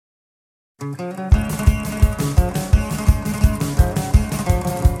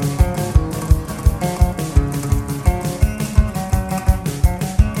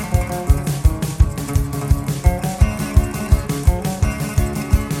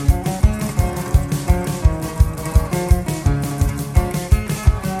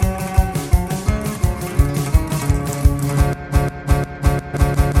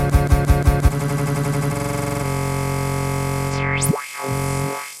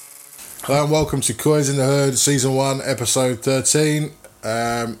Hello and welcome to Coys in the Hood, Season 1, Episode 13.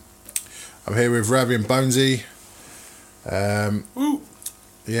 I'm here with Ravi and Bonesy.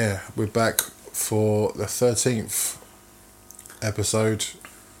 Yeah, we're back for the 13th episode.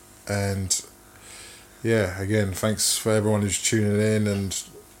 And yeah, again, thanks for everyone who's tuning in. And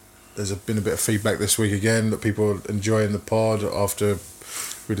there's been a bit of feedback this week again that people are enjoying the pod after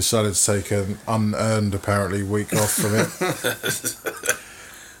we decided to take an unearned, apparently, week off from it.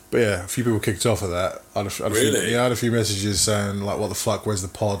 But yeah, a few people kicked off of that. I had a few messages saying, like, what the fuck, where's the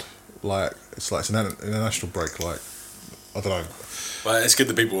pod? Like, it's an international break, like, I don't know. Well, it's good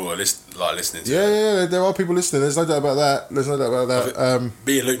that people are listening to it. Yeah, there are people listening. There's no doubt about that.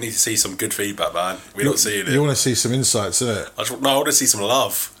 Me and Luke need to see some good feedback, man. We're not seeing it. You want to see some insights, innit? I want to see some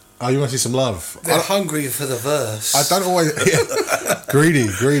love. Oh, you want to see some love? They're hungry for the verse. I don't always... Yeah, greedy.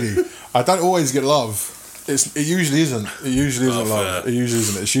 I don't always get love. It usually isn't. It usually isn't love. It usually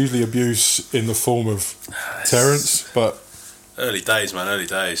isn't. It's usually abuse in the form of Terrence, but... Early days, man, early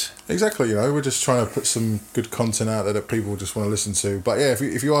days. Exactly, you know, we're just trying to put some good content out there that people just want to listen to. But yeah,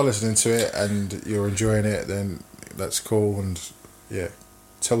 if you are listening to it and you're enjoying it, then that's cool. And yeah,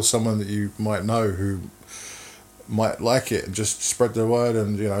 tell someone that you might know who might like it and just spread the word,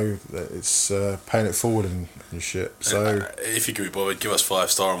 and you know, it's paying it forward and shit. So if you can be bothered, give us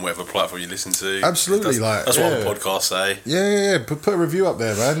 5-star on whatever platform you listen to. Absolutely, that's what the podcasts say. Yeah. Put a review up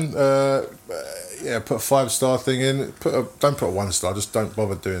there, man. Put a 5-star thing in. Don't put a 1-star. Just don't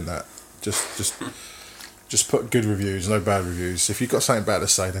bother doing that. Just put good reviews, no bad reviews. If you've got something bad to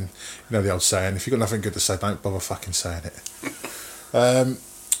say, then you know the old saying: if you've got nothing good to say, don't bother fucking saying it.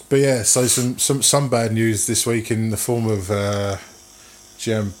 But yeah, so some bad news this week in the form of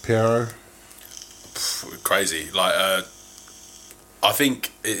Gianpiero. Crazy. Like, I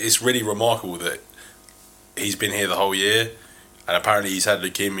think it's really remarkable that he's been here the whole year, and apparently he's had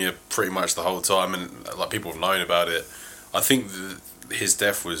leukemia pretty much the whole time, and like people have known about it. I think his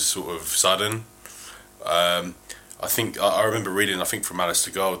death was sort of sudden. I think I remember reading, I think from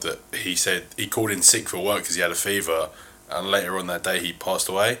Alistair Gold, that he said he called in sick for work because he had a fever, and later on that day he passed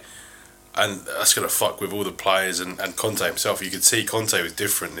away. And that's going to fuck with all the players and Conte himself. You could see Conte was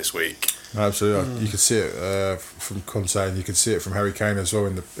different this week. Absolutely, you could see it from Conte, and you could see it from Harry Kane as well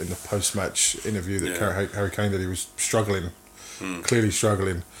in the post-match interview that Harry Kane did. He was struggling, clearly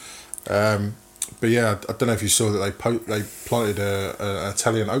struggling. But yeah, I don't know if you saw that they planted an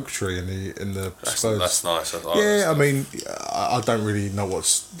Italian oak tree in the Spurs. That's nice. I mean, I don't really know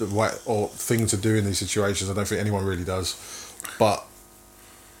what's the right or thing to do in these situations. I don't think anyone really does, but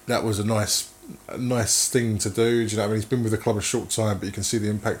that was a nice thing to do. Do you know what I mean? He's been with the club a short time, but you can see the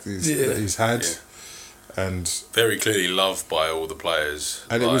impact that he's had, and very clearly loved by all the players.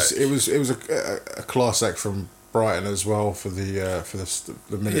 And it was a class act from Brighton as well for the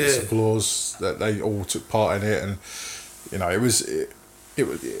minutes of applause that they all took part in it, and you know it was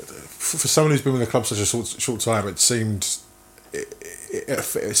for someone who's been with the club such a short time, it seemed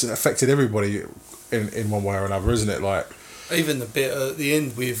it's affected everybody in one way or another, isn't it? Like even the bit at the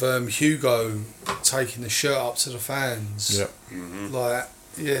end with Hugo taking the shirt up to the fans. Yeah. Mm-hmm. Like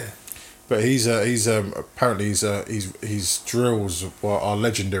yeah. But he's apparently his drills are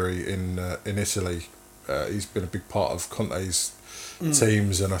legendary in Italy. He's been a big part of Conte's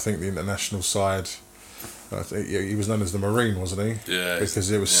teams, and I think the international side. I think he was known as the Marine, wasn't he? Yeah. Because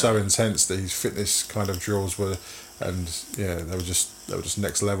it was so intense that his fitness kind of drills were, and yeah, they were just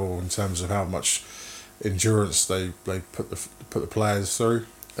next level in terms of how much endurance they put the players through.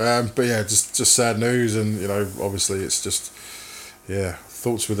 But yeah, just sad news, and you know, obviously it's just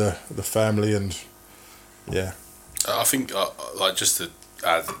thoughts with the family, and yeah. I think like just to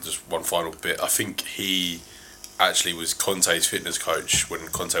add just one final bit, I think he actually was Conte's fitness coach when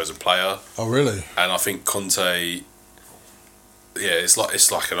Conte was a player. Oh really? And I think Conte, it's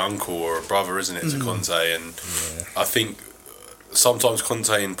like an uncle or a brother, isn't it, to Conte? And I think sometimes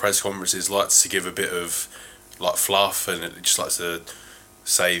Conte in press conferences likes to give a bit of like fluff, and it just likes to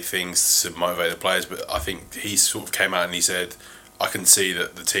say things to motivate the players. But I think he sort of came out and he said, I can see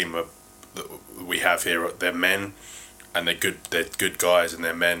that the team that we have here, they're men, and they're good guys, and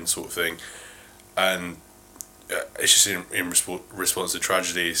they're men, sort of thing. And it's just in response to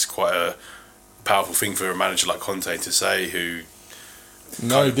tragedy. It's quite a powerful thing for a manager like Conte to say. Who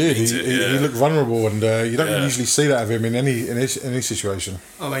no, he did. He looked vulnerable, and you don't Yeah. usually see that of him in any situation.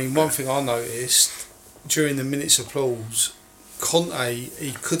 I mean, one thing I noticed during the minutes of applause, Conte,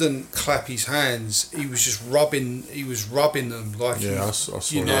 he couldn't clap his hands. He was just rubbing. He was rubbing them like I saw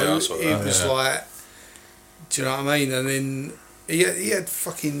you that. know. Yeah, I saw that, It was yeah. like, do you know what I mean? And then he had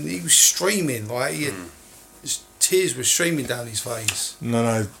fucking. He was streaming like his tears were streaming down his face.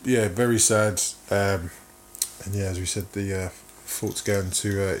 No, yeah, very sad. And yeah, as we said, the thoughts going to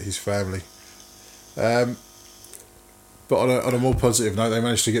his family. But on a more positive note, they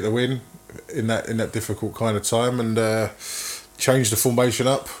managed to get the win in that difficult kind of time, and changed the formation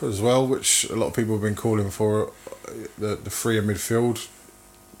up as well, which a lot of people have been calling for. The three in midfield,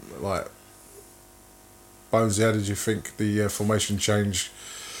 like Bonesy, how did you think the formation change?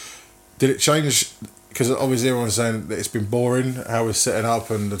 Did it change? Because obviously everyone's saying that it's been boring how we're setting up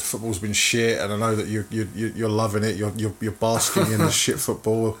and the football's been shit, and I know that you're loving it. You're basking in the shit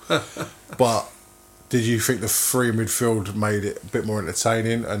football, but did you think the three in midfield made it a bit more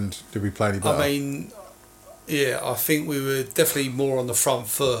entertaining, and did we play any better? I mean, yeah, I think we were definitely more on the front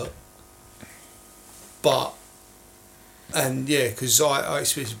foot, but because I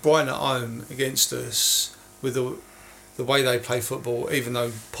experienced Brighton at home against us with the way they play football, even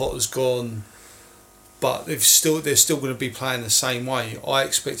though Potter's gone. But they're still going to be playing the same way. I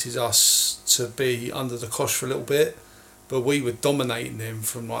expected us to be under the cosh for a little bit, but we were dominating them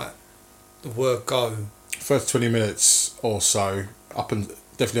from like the word go. First 20 minutes or so,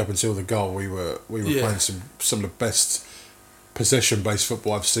 definitely up until the goal, we were playing some of the best possession-based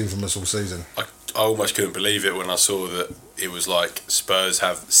football I've seen from us all season. I almost couldn't believe it when I saw that it was like Spurs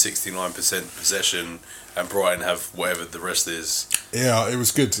have 69% possession and Brighton have whatever the rest is. Yeah, it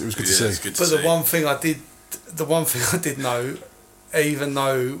was good. It was good to see. It's good to But see. the one thing I did know, even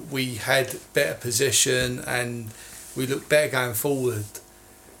though we had better possession and we looked better going forward,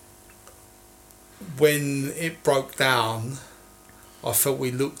 when it broke down, I felt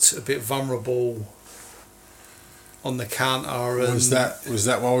we looked a bit vulnerable on the counter. And Was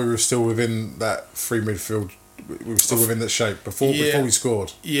that while we were still within that free midfield? We were still within that shape before we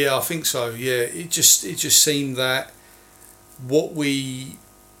scored. Yeah, I think so. Yeah, it just seemed that what we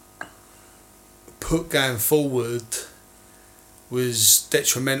put going forward was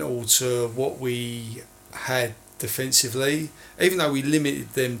detrimental to what we had defensively. Even though we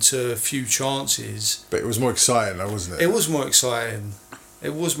limited them to a few chances, But it was more exciting, though, wasn't it? it was more exciting.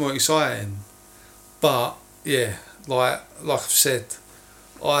 But yeah, like I've said,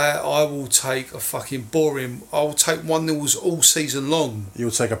 I will take a fucking boring. I will take 1-0s all season long. You'll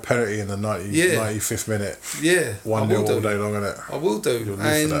take a penalty in the 95th minute. Yeah, 1-0 all day long, innit? I will do. You'll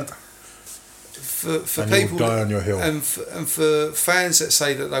live for that. For And people you'll die on your hill. and for fans that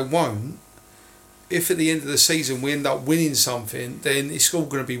say that they won't, if at the end of the season we end up winning something, then it's all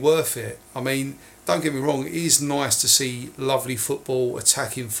going to be worth it. I mean, don't get me wrong, it is nice to see lovely football,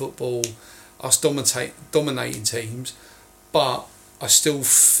 attacking football, us dominating teams, but I still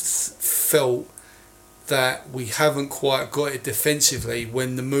felt that we haven't quite got it defensively.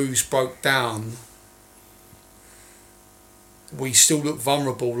 When the moves broke down, we still looked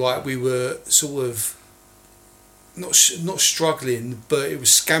vulnerable, like we were sort of not struggling, but it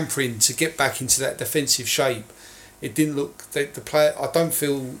was scampering to get back into that defensive shape. It didn't look the play. I don't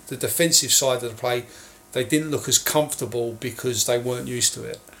feel the defensive side of the play. They didn't look as comfortable because they weren't used to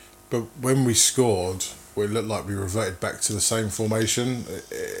it. But when we scored, it looked like we reverted back to the same formation,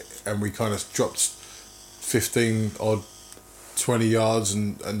 and we kind of dropped 15 odd 20 yards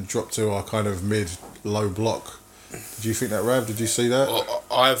and dropped to our kind of mid-low block. Did you think that, Rav? Did you see that? Well,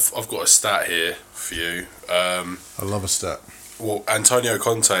 I've got a stat here for you. I love a stat. Well, Antonio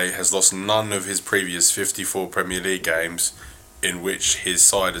Conte has lost none of his previous 54 Premier League games in which his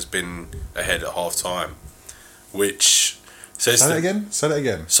side has been ahead at half time, which says Say that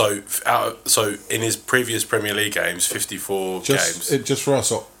again. So in his previous Premier League games, 54 games. Just for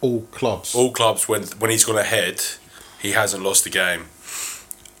us, all clubs. All clubs, when he's gone ahead, he hasn't lost a game.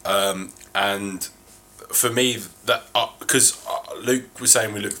 And for me, that because Luke was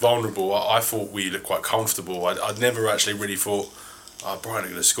saying we look vulnerable, I thought we looked quite comfortable. I'd never actually really thought, Brighton are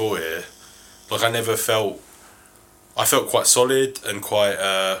going to score here. Like, I felt quite solid and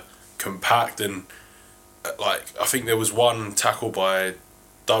quite compact, and like I think there was one tackle by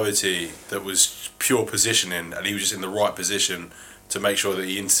Doherty that was pure positioning, and he was just in the right position to make sure that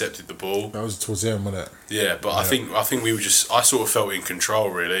he intercepted the ball. That was towards the end, wasn't it? Yeah, but yeah. I think we were just. I sort of felt in control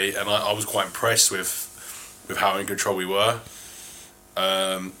really, and I was quite impressed with how in control we were.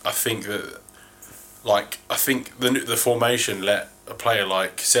 I think that like I think the formation let a player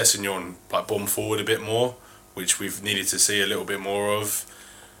like Sessegnon like bomb forward a bit more, which we've needed to see a little bit more of,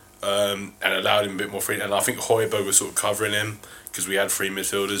 and allowed him a bit more freedom. And I think Højbjerg was sort of covering him because we had three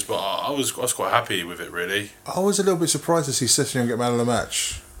midfielders. But I was quite happy with it, really. I was a little bit surprised to see Sessegnon get man of the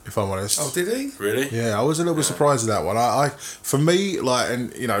match, if I'm honest. Oh, did he? Really? Yeah, I was a little bit surprised at that one. I for me, like,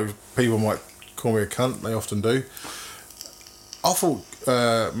 and you know, people might call me a cunt. They often do. I thought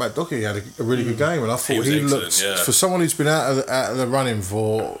Matt Doherty had a really good game, and I thought he looked for someone who's been out of the running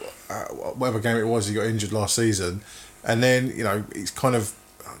for whatever game it was. He got injured last season, and then you know he's kind of.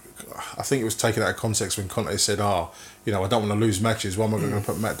 I think it was taken out of context when Conte said, you know, I don't want to lose matches. Why am I going to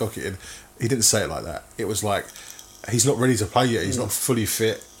put Matt Doherty in? He didn't say it like that. It was like, he's not ready to play yet. He's not fully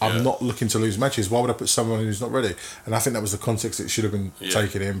fit. I'm not looking to lose matches. Why would I put someone who's not ready? And I think that was the context it should have been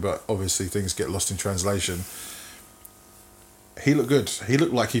taken in, but obviously things get lost in translation. He looked good. He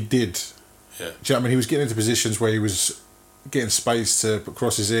looked like he did. Yeah. Do you know what I mean? He was getting into positions where he was getting space to put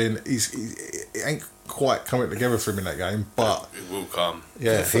crosses in. It ain't quite coming together for him in that game, but it will come.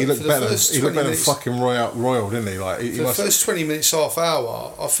 Yeah, he looked better. He looked better than fucking Royal, didn't he? Like for the first 20 minutes, half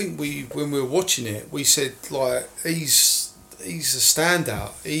hour, I think when we were watching it, we said like he's a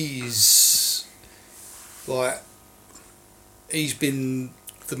standout. He's been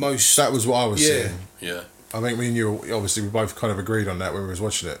the most. That was what I was seeing. Yeah. I think me and you obviously we both kind of agreed on that when we was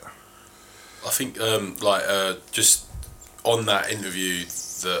watching it. I think just on that interview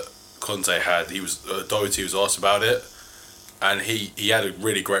that Conte had, he was Doherty was asked about it, and he had a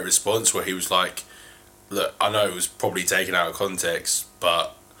really great response where he was like, "Look, I know it was probably taken out of context,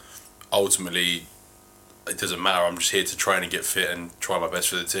 but ultimately it doesn't matter. I'm just here to train and get fit and try my best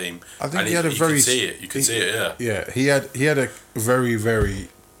for the team." I think and he had a very. You could see it. Yeah. Yeah, he had a very very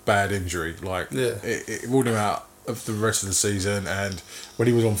bad injury. Like it ruled him out of the rest of the season, and when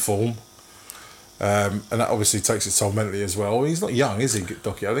he was on form. And that obviously takes its toll mentally as well. He's not young, is he,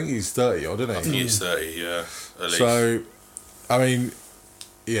 Docky? I think he's 30 odd, isn't he? I think he's 30, yeah, at least. So, I mean,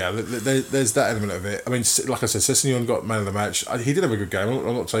 yeah, there's that element of it. I mean, like I said, Sessegnon got man of the match. He did have a good game.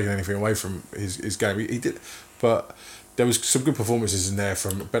 I'm not taking anything away from his game. He did, but there was some good performances in there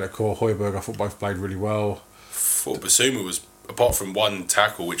from Betancourt, Højbjerg. I thought both played really well. I thought Basuma was, apart from one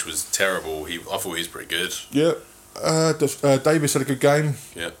tackle, which was terrible, I thought he was pretty good. Yeah. Davis had a good game.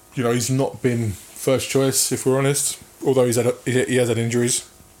 Yeah. You know, he's not been first choice, if we're honest. Although he has had injuries.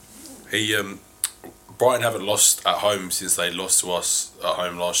 Brighton haven't lost at home since they lost to us at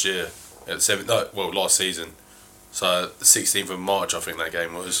home last year. Last season. So the 16th of March, I think that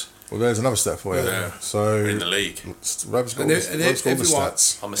game was. Well, there's another stat for you. Yeah. So in the league. Rab's got all the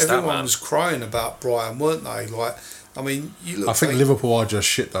stats. I'm a stat everyone man. was crying about Brighton, weren't they? Like, I mean, you look. I think Liverpool are just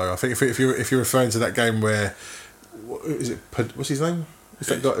shit though. I think if you're referring to that game where, what's his name?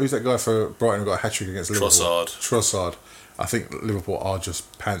 Who's that guy for Brighton who got a hat trick against Liverpool? Trossard. I think Liverpool are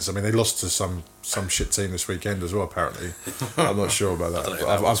just pants. I mean, they lost to some shit team this weekend as well. Apparently, I'm not sure about that.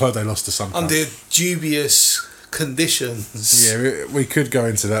 But I've heard they lost to some under dubious conditions. Yeah, we could go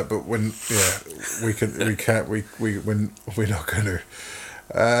into that, but we're not going to.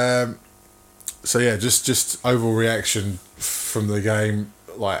 So yeah, just overall reaction from the game.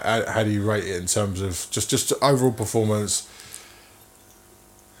 Like, how do you rate it in terms of just overall performance?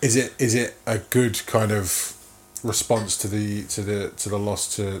 Is it a good kind of response to the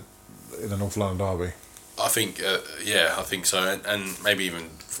loss in the North London derby? I think I think so, and maybe even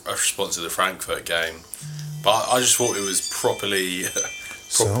a response to the Frankfurt game. But I just thought it was properly.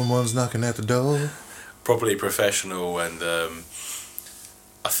 Someone's knocking at the door. Properly professional, and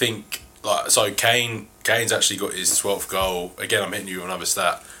I think Kane's actually got his 12th goal. Again, I'm hitting you with another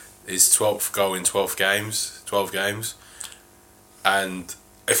stat. His 12th goal in 12 games, and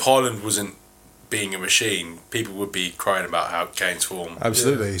if Haaland wasn't being a machine, people would be crying about how Kane's form.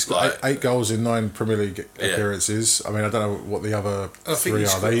 Absolutely, he's got 8 goals in 9 Premier League appearances. I mean, I don't know what the other 3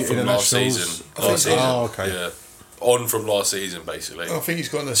 are. They from last season. Oh, okay. Yeah, on from last season, basically. I think he's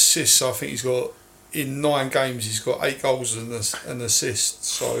got an assist. I think he's got in 9 games. He's got 8 goals and an assist.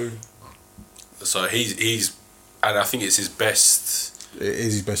 So he's, and I think it's his best. It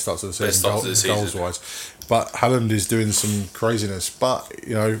is his best start to the season, goals wise. But Haaland is doing some craziness. But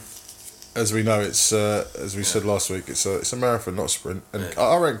you know, as we know, it's as we said last week, it's a marathon, not a sprint. And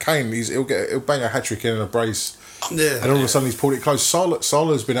I reckon Kane, he'll bang a hat trick in a brace. Yeah. And all of a sudden he's pulled it close.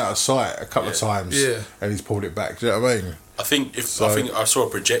 Salah's been out of sight a couple of times. Yeah. And he's pulled it back. Do you know what I mean? I think I saw a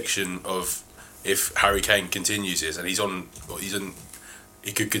projection of if Harry Kane continues this, and he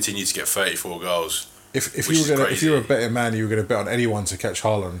could continue to get 34 goals. If you were a betting man, you were going to bet on anyone to catch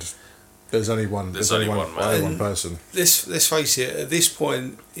Haaland. There's only one. There's only one man. Only one person. Let's face it. At this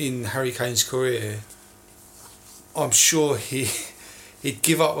point in Harry Kane's career, I'm sure he'd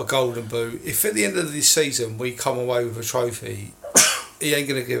give up a golden boot if at the end of this season we come away with a trophy. He ain't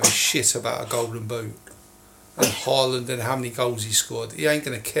gonna give a shit about a golden boot and Haaland and how many goals he scored. He ain't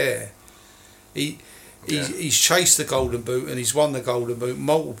gonna care. He's chased the golden boot and he's won the golden boot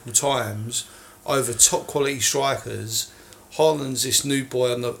multiple times over top quality strikers. Haaland's this new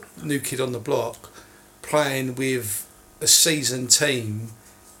kid on the block, playing with a seasoned team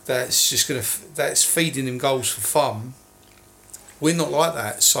that's that's feeding him goals for fun. We're not like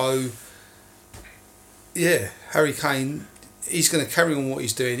that, so yeah, Harry Kane, he's going to carry on what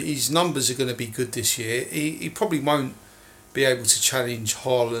he's doing. His numbers are going to be good this year. He probably won't be able to challenge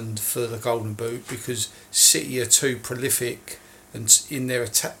Haaland for the golden boot because City are too prolific and in their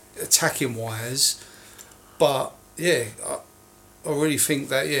attacking wise. But yeah, I really think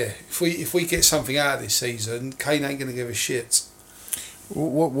that if we get something out of this season, Kane ain't going to give a shit.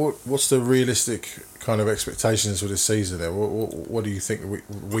 What's the realistic kind of expectations for this season? There, what do you think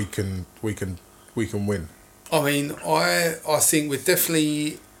we can win? I mean, I think we're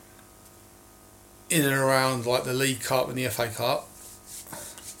definitely in and around like the League Cup and the FA Cup. I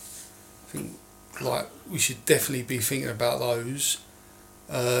think like we should definitely be thinking about those.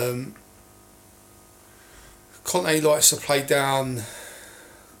 Conte likes to play down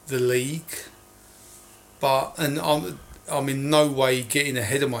the league, and I'm in no way getting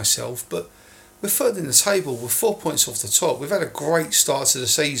ahead of myself, but we're third in the table. We're 4 points off the top. We've had a great start to the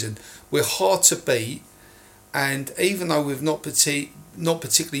season. We're hard to beat, and even though we've not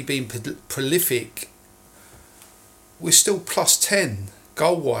particularly been prolific, we're still plus 10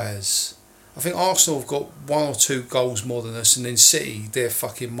 goal-wise. I think Arsenal have got 1 or 2 goals more than us, and then City, they're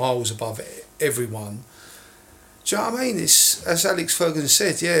fucking miles above everyone. Do you know what I mean? It's, as Alex Ferguson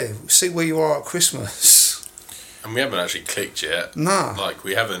said, see where you are at Christmas. And we haven't actually clicked yet. Nah. Like,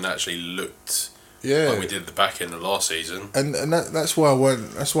 we haven't actually looked like we did the back end of last season. And that's why I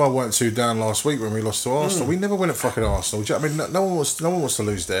weren't too down last week when we lost to Arsenal. We never win at fucking Arsenal. Do you know what I mean? No one wants to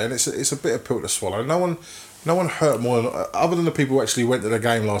lose there, and it's a bitter pill to swallow. No one hurt more than, other than the people who actually went to the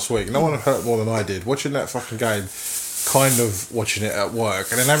game last week. No one hurt more than I did watching that fucking game. Kind of watching it at work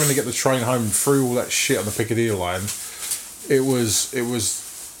and then having to get the train home through all that shit on the Piccadilly line.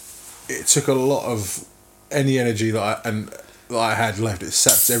 It took a lot of any energy that I had left. It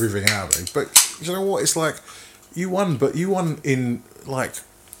sapped everything out of me. But you know what? It's like you won in like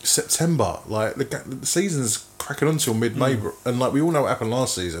September. Like the season's cracking on till mid-May, and like we all know what happened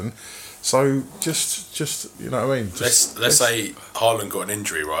last season. So just you know what I mean. Let's say Haaland got an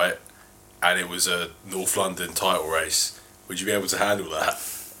injury, right? And it was a North London title race. Would you be able to handle that?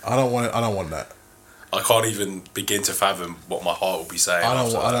 I don't want that. I can't even begin to fathom what my heart will be saying. I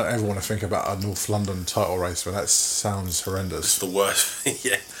don't ever want to think about a North London title race, but that sounds horrendous. It's the worst.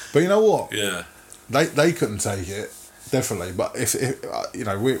 Yeah. But you know what? Yeah. They couldn't take it, definitely. But if you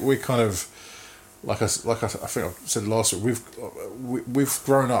know, we kind of like I think I said last week, we've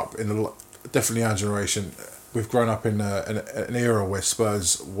grown up in definitely our generation. We've grown up in an era where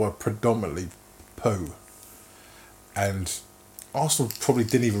Spurs were predominantly poo, and Arsenal probably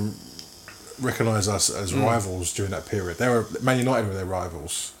didn't even recognise us as rivals during that period. They were Man United were their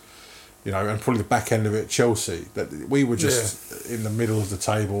rivals, you know, and probably the back end of it, Chelsea. That we were just in the middle of the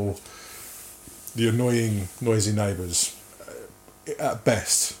table, the annoying, noisy neighbours at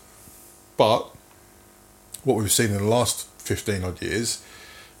best. But what we've seen in the last 15 odd years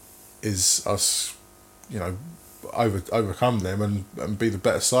is us, you know, overcome them and be the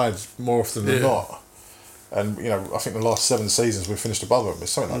better side more often than not. And, you know, I think the last 7 seasons we've finished above them.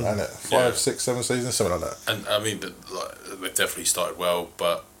 It's something like that, isn't it? 5, 6, 7 seasons, something like that. And, I mean, they've definitely started well,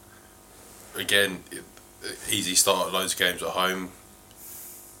 but, again, easy start, loads of games at home.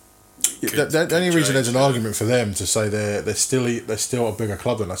 The only reason there's an argument for them to say they're still a bigger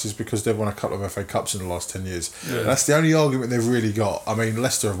club than us is because they've won a couple of FA Cups in the last 10 years. Yeah. That's the only argument they've really got. I mean,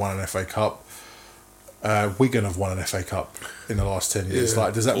 Leicester have won an FA Cup. Wigan have won an FA Cup in the last 10 years.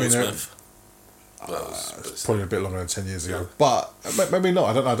 Like, does that mean they're... it's probably a bit longer than 10 years ago, but maybe not.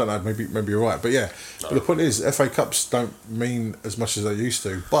 I don't know. Maybe you're right. But yeah, but the point is, FA Cups don't mean as much as they used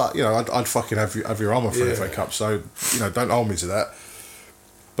to. But you know, I'd fucking have your armour for an FA Cup. So you know, don't hold me to that.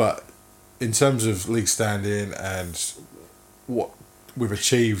 But in terms of league standing and what we've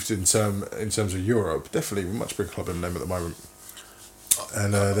achieved in terms of Europe, definitely we're a much bigger club than them at the moment.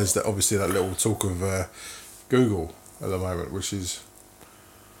 And there's obviously that little talk of Google at the moment, which is.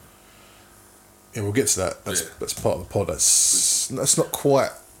 Yeah, we'll get to that. That's part of the pod. That's not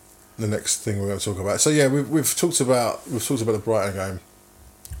quite the next thing we're going to talk about. So yeah, we've talked about the Brighton game.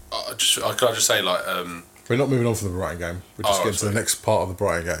 Can I just say like. We're not moving on from the Brighton game. We're just getting to the next part of the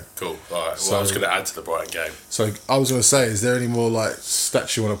Brighton game. Cool. All right. Well, I was going to add to the Brighton game. So I was going to say, is there any more like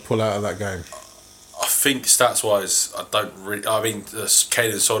stats you want to pull out of that game? I think stats wise, I don't really. I mean,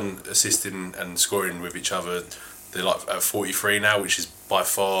 Kane and Son assisting and scoring with each other. They're like at 43 now, which is by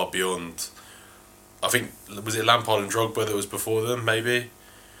far beyond. I think was it Lampard and Drogba that was before them, maybe.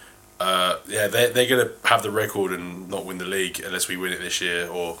 Yeah, they're going to have the record and not win the league unless we win it this year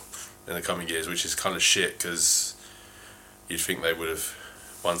or in the coming years, which is kind of shit because you'd think they would have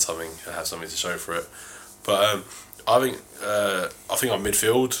won something and have something to show for it. But I think our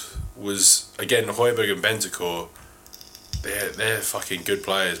midfield was again Højbjerg and Bentancur. They're fucking good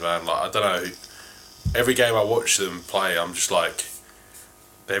players, man. Like I don't know. Every game I watch them play, I'm just like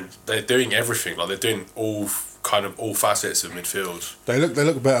they're doing everything. Like they're doing all facets of midfield. They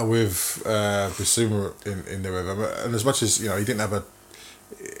look better with Bissouma in there with them. And as much as he didn't have a.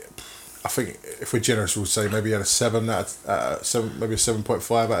 I think if we're generous, we'll say maybe he had a 7 out of 7, maybe a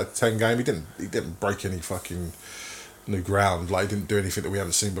 7.5 out of 10 game. He didn't break any fucking new ground. Like he didn't do anything that we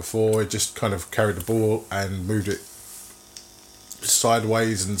haven't seen before. He just kind of carried the ball and moved it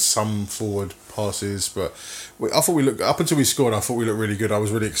sideways and some forward passes. But I thought we looked up until we scored. I thought we looked really good. I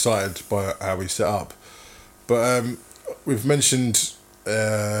was really excited by how we set up. But we've mentioned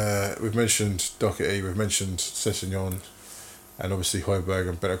Doherty. We've mentioned Sessegnon. And obviously Højbjerg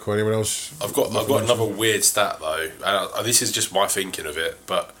and Bentancur. Anyone else? I've got another weird stat though, and this is just my thinking of it.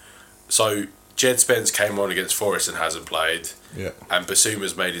 But so Jed Spence came on against Forest and hasn't played. Yeah. And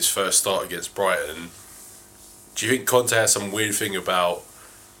Bissouma's made his first start against Brighton. Do you think Conte has some weird thing about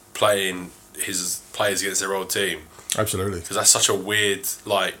playing his players against their old team? Absolutely. Because that's such a weird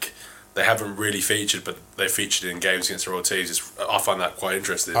they haven't really featured, but they featured in games against their old teams. I find that quite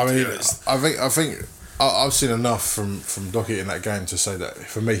interesting. I mean, I think. I've seen enough from Doherty in that game to say that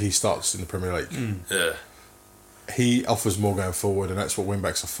for me he starts in the Premier League. Yeah, he offers more going forward, and that's what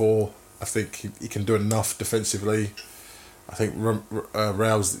wing-backs are for. I think he can do enough defensively. I think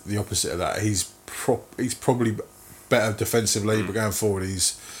Raul's the opposite of that. He's probably better defensively, but going forward he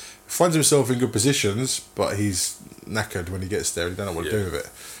finds himself in good positions, but he's knackered when he gets there. He don't know what to do with it.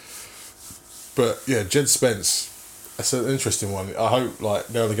 But yeah, Jed Spence, that's an interesting one. I hope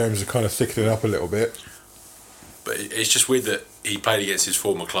now the games are kind of thickening up a little bit. But it's just weird that he played against his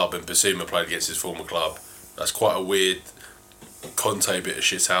former club and Bissouma played against his former club. That's quite a weird Conte bit of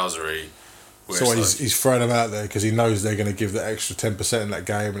shithousery. So he's throwing them out there because he knows they're going to give the extra 10% in that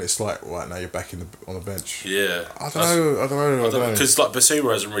game, and it's like, right, now you're back on the bench. Yeah, I don't know. Because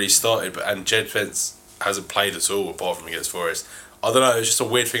Bissouma hasn't really started, and Jed Spence hasn't played at all apart from against Forest. I don't know. It's just a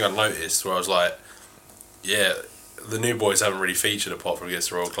weird thing I noticed where I was like, yeah. The new boys haven't really featured apart from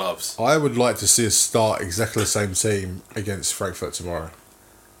against their old clubs. I would like to see us start exactly the same team against Frankfurt tomorrow.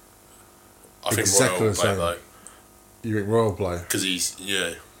 I think Royal will play though. You think Royal play? Because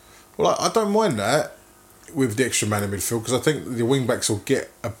yeah. Well, I don't mind that with the extra man in midfield because I think the wing backs will get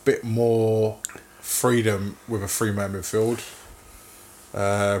a bit more freedom with a 3-man midfield.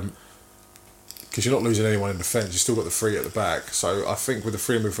 Because you're not losing anyone in defence, you've still got the 3 at the back. So I think with the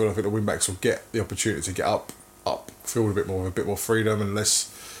 3 midfield, I think the wing backs will get the opportunity to get upfield a bit more, with a bit more freedom and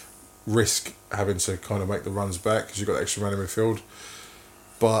less risk having to kind of make the runs back because you've got the extra man in midfield.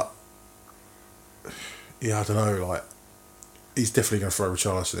 But yeah, I don't know. He's definitely going to throw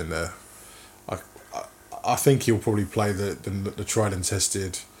Richarlison in there. I think he'll probably play the tried and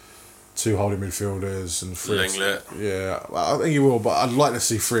tested 2 holding midfielders and 3. Lenglet. Yeah, I think he will. But I'd like to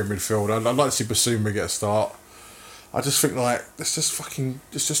see 3 in midfield. I'd like to see Bissouma get a start. I just think let's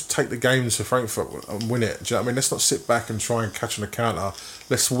just take the games for Frankfurt and win it. Do you know what I mean? Let's not sit back and try and catch on a counter.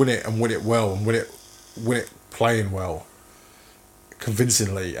 Let's win it and win it well and win it playing well,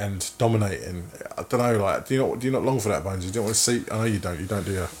 convincingly and dominating. I don't know. Do you not long for that, Bones? You don't want to see? I know you don't. You don't,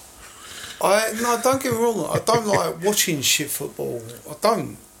 do you? No, don't get me wrong. I don't like watching shit football. I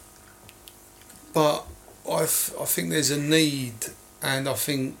don't. But I think there's a need, and I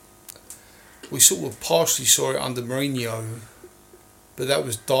think. We sort of partially saw it under Mourinho, but that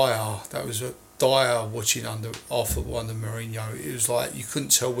was dire. That was dire watching our football under Mourinho. It was like you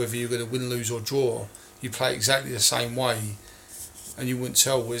couldn't tell whether you were going to win, lose or draw. You play exactly the same way, and you wouldn't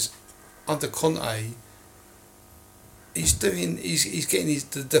tell. Whereas under Conte, he's getting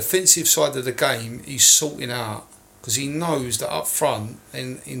the defensive side of the game. He's sorting out because he knows that up front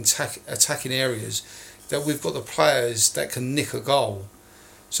in attacking areas that we've got the players that can nick a goal.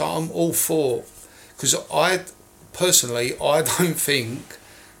 So I'm all for, because I don't think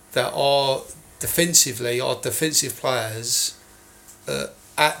that our defensive players are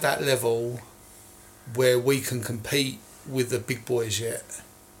at that level where we can compete with the big boys yet.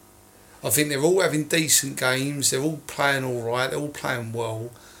 I think they're all having decent games. They're all playing all right. They're all playing well.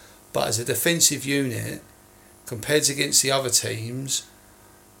 But as a defensive unit, compared to against the other teams,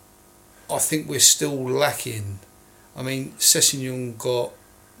 I think we're still lacking. I mean, Sessegnon got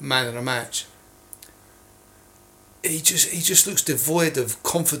man of the match. He just looks devoid of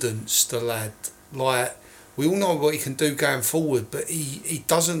confidence, the lad. Like, we all know what he can do going forward, but he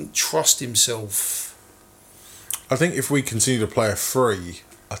doesn't trust himself. I think if we continue to play a 3,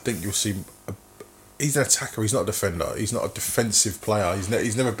 I think you'll see. He's an attacker. He's not a defender. He's not a defensive player.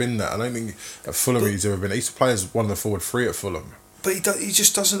 He's never been that. I don't think at Fulham he's ever been. He used to play as one of the forward 3 at Fulham. But he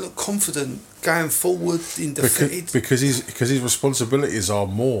just doesn't look confident going forward in defence. Because his responsibilities are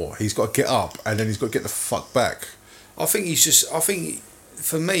more. He's got to get up and then he's got to get the fuck back. I think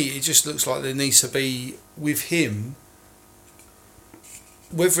for me it just looks like there needs to be with him,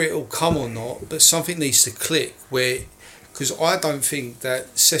 whether it'll come or not, but something needs to click where, because I don't think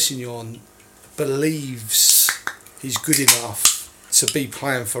that Sessegnon believes he's good enough to be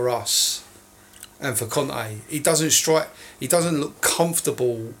playing for us and for Conte. He doesn't look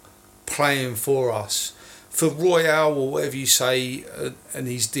comfortable playing for us. For Royale or whatever you say, and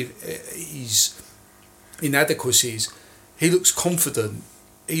his inadequacies, he looks confident.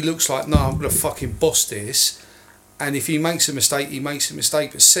 He looks like, no, I'm going to fucking boss this. And if he makes a mistake, he makes a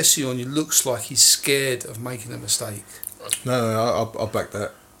mistake. But Sessegnon looks like he's scared of making a mistake. No, I'll back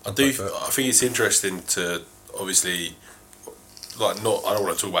that. I think it's interesting to obviously, like, I don't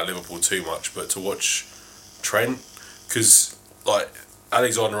want to talk about Liverpool too much, but to watch Trent, because like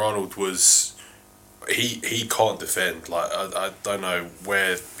Alexander-Arnold was, he can't defend. Like, I don't know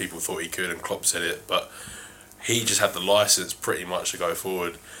where people thought he could, and Klopp said it, but he just had the license pretty much to go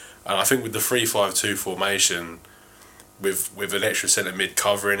forward. And I think with the 3-5-2 formation, with an extra centre mid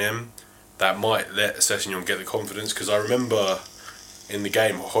covering him, that might let Sessegnon get the confidence. Because I remember in the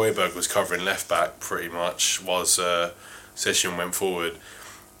game, Højbjerg was covering left back pretty much whilst Sessegnon went forward,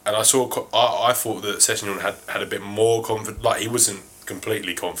 and I thought that Sessegnon had a bit more confidence. Like, he wasn't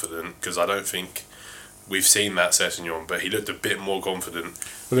completely confident, because I don't think we've seen that Sessegnon, but he looked a bit more confident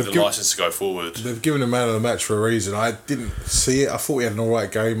with the license to go forward. They've given him man of the match for a reason. I didn't see it. I thought he had an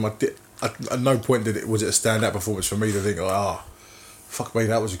alright game. At no point was it a stand-out performance for me to think, like, fuck me,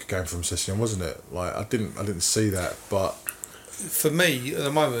 that was a good game from Sessegnon, wasn't it? Like, I didn't see that, but for me at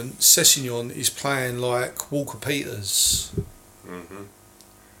the moment, Sessegnon is playing like Walker Peters. Mm-hmm.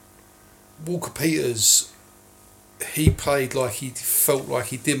 Walker Peters, he played like he felt like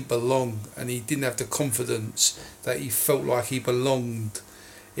he didn't belong, and he didn't have the confidence that he felt like he belonged.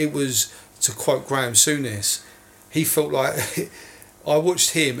 It was, to quote Graham Souness, he felt like I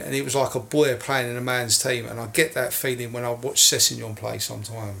watched him and it was like a boy playing in a man's team, and I get that feeling when I watch Sessegnon play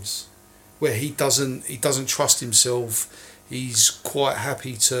sometimes, where he doesn't trust himself. He's quite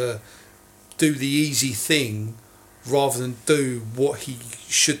happy to do the easy thing rather than do what he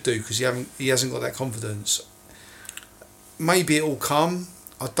should do, because he hasn't got that confidence. Maybe it'll come.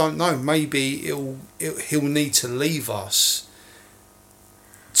 I don't know. Maybe he'll need to leave us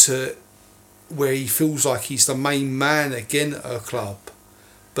to where he feels like he's the main man again at a club.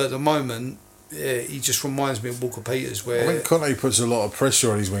 But at the moment, he just reminds me of Walker Peters. Where I think Conte puts a lot of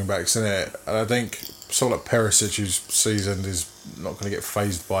pressure on his wing backs, isn't it? And I think someone like Perisic, who's seasoned, is not going to get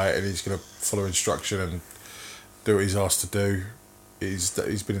phased by it, and he's going to follow instruction and do what he's asked to do. He's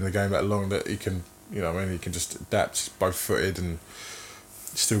been in the game that long that he can, he can just adapt. He's both footed and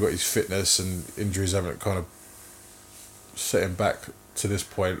still got his fitness, and injuries haven't kind of set him back to this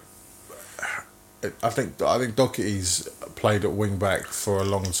point. I think Doherty's played at wing back for a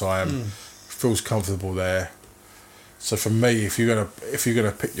long time, feels comfortable there. So for me, if you're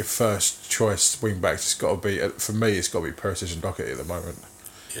gonna pick your first choice wing backs, it's got to be Perisic and Doherty at the moment.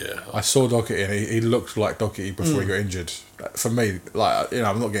 Yeah, I saw Doherty and he looked like Doherty before he got injured. For me,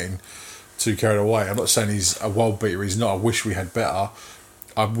 I'm not getting too carried away. I'm not saying he's a world beater. He's not. I wish we had better.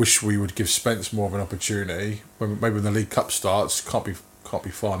 I wish we would give Spence more of an opportunity. Maybe when the League Cup starts, can't be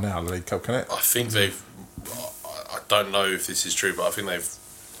far now. The League Cup, can it? I think they've. I don't know if this is true, but I think they've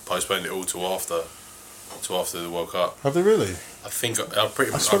postponed it all to after the World Cup. Have they really? I think I'm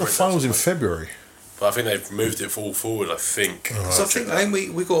pretty. I swear the finals in February. But I think they've moved it all forward. I think. So I think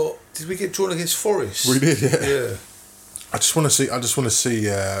did we get drawn against Forest? We did, yeah. Yeah. I just want to see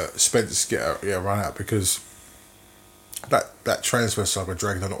Spence get a run out, because that transfer saga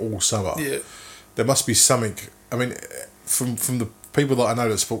dragged on all summer. Yeah. There must be something. I mean, from the people that I know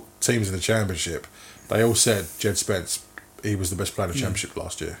that support teams in the Championship, they all said Jed Spence, he was the best player in the Championship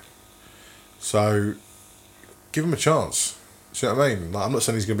last year. So, give him a chance. Do you know what I mean? Like, I'm not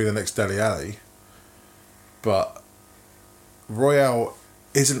saying he's going to be the next Dele Alli, but Royale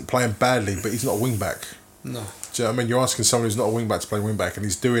isn't playing badly, but he's not a wing back. No. Do you know what I mean? You're asking someone who's not a wing back to play wing back, and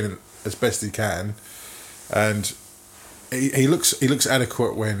he's doing it as best he can, and he looks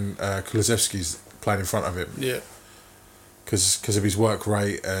adequate when Kulusevski's playing in front of him. Yeah. Because of his work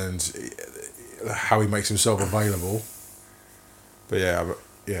rate and how he makes himself available. But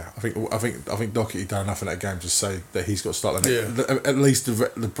I think Doherty done enough in that game to say that he's got to start at least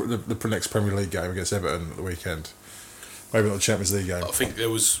the next Premier League game against Everton at the weekend. Maybe not the Champions League game. I think there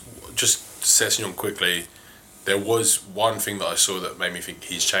was, just Sessegnon quickly, there was one thing that I saw that made me think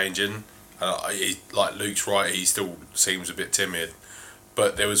he's changing. Like Luke's right, he still seems a bit timid.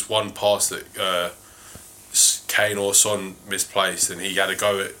 But there was one pass that Kane or Son misplaced and he had a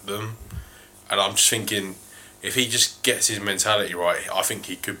go at them. And I'm just thinking, if he just gets his mentality right, I think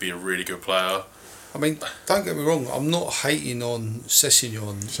he could be a really good player. I mean, don't get me wrong, I'm not hating on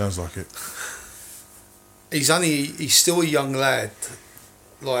Sessegnon. Sounds like it. He's still a young lad.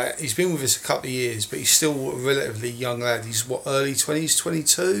 Like, he's been with us a couple of years, but he's still a relatively young lad. He's early 20s,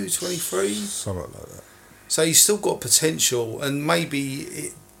 22, 23? Something like that. So he's still got potential, and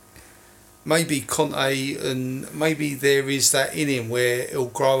maybe Conte, and maybe there is that in him where he'll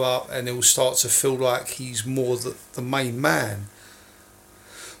grow up and he'll start to feel like he's more the main man.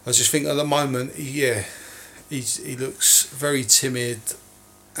 I just think at the moment, he looks very timid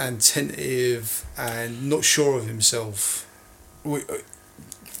and tentative and not sure of himself.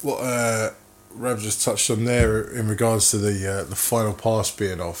 What Rav just touched on there in regards to the final pass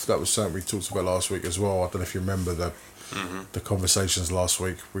being off, that was something we talked about last week as well. I don't know if you remember the conversations last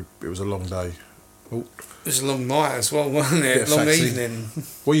week. It was a long day. Oh. It was a long night as well, wasn't it? Long evening.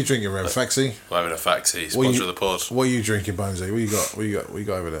 What are you drinking, Rev? Faxi? I'm having a Faxi, sponsor of the pod. What are you drinking, Bonesy? What you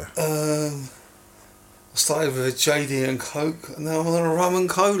got over there? I started with a JD and Coke, and now I'm on a rum and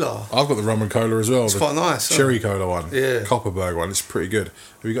cola. I've got the rum and cola as well. It's quite nice. Cherry cola one. Yeah. Copperberg one. It's pretty good.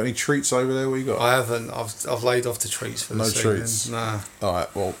 Have you got any treats over there? What you got? I haven't. I've laid off the treats for this evening. No treats? Nah.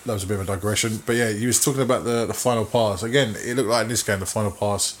 Alright, well, that was a bit of a digression. But yeah, you was talking about the final pass. Again, it looked like in this game the final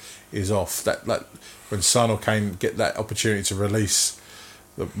pass is off. That when Son or Kane get that opportunity to release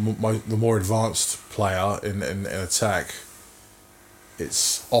the more advanced player in attack,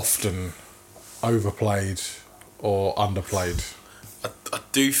 it's often overplayed or underplayed. I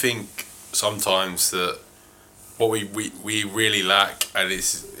do think sometimes that what we really lack, and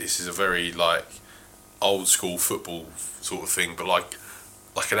this is a very like old school football sort of thing, but like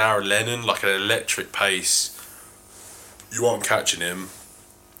an Aaron Lennon, like an electric pace, you aren't catching him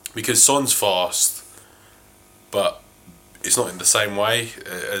because Son's fast, but it's not in the same way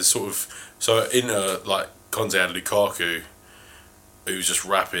as sort of. So in like Conte had Lukaku, who's just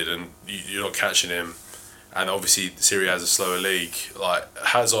rapid, and you're not catching him. And obviously Serie A has a slower league. Like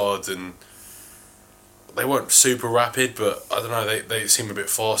Hazard, and they weren't super rapid, but I don't know, they seem a bit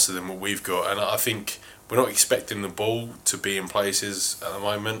faster than what we've got. And I think we're not expecting the ball to be in places at the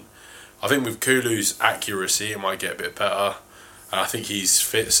moment. I think with Kulu's accuracy, it might get a bit better. And I think he's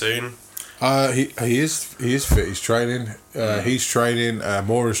fit soon. He is fit. He's training. He's training.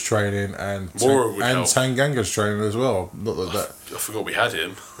 Mora's training, and Tanganga's training as well. Not that I forgot we had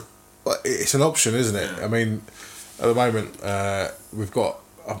him. But it's an option, isn't it? Yeah. I mean, at the moment we've got.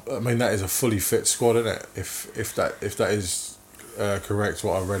 I mean, that is a fully fit squad, isn't it? If that is correct,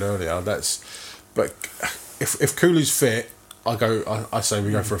 what I read earlier. But if Kulu's fit, I say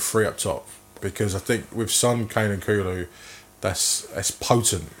we go for a 3 up top, because I think with Son, Kane, and Kulu, that's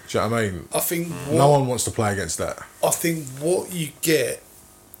potent. Do you know what I mean? I think no one wants to play against that. I think what you get,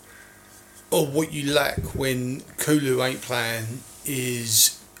 or what you lack when Kulu ain't playing,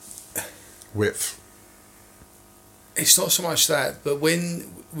 is width. It's not so much that, but with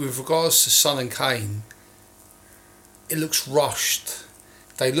regards to Son and Kane, it looks rushed.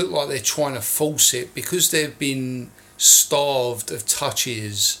 They look like they're trying to force it because they've been starved of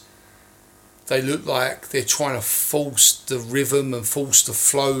touches. They look like they're trying to force the rhythm and force the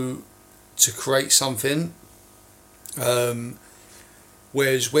flow to create something.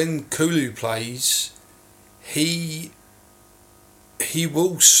 Whereas when Kulu plays, he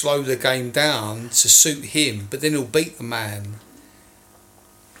will slow the game down to suit him, but then he'll beat the man,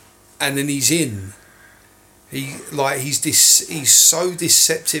 and then he's in. He's so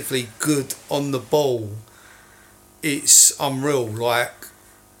deceptively good on the ball. It's unreal. Like,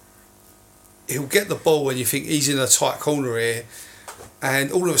 he'll get the ball and you think he's in a tight corner here,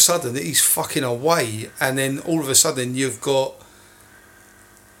 and all of a sudden he's fucking away, and then all of a sudden you've got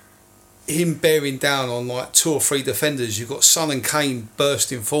him bearing down on like 2 or 3 defenders. You've got Son and Kane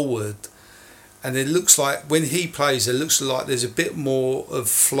bursting forward, and it looks like when he plays, it looks like there's a bit more of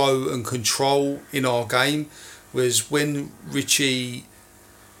flow and control in our game, whereas when Richie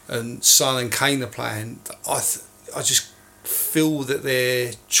and Son and Kane are playing, I just feel that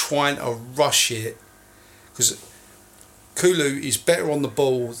they're trying to rush it, because Kulu is better on the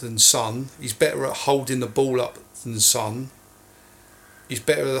ball than Son. He's better at holding the ball up than Son. He's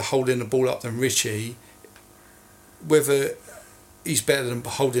better at holding the ball up than Richie. Whether he's better than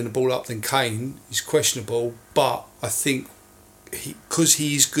holding the ball up than Kane is questionable, but I think because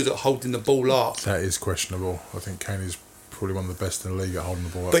he's good at holding the ball up. That is questionable. I think Kane is probably one of the best in the league at holding the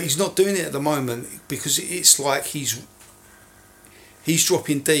ball up. But he's not doing it at the moment, because it's like he's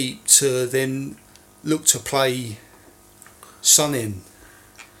dropping deep to then look to play Son in.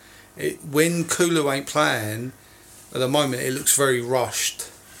 When Kulu ain't playing at the moment, it looks very rushed.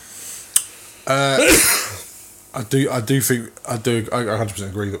 I 100%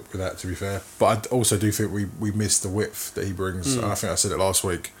 agree with that, to be fair. But I also do think we missed the width that he brings. And I think I said it last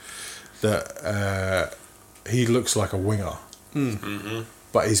week, that he looks like a winger. Mm-hmm.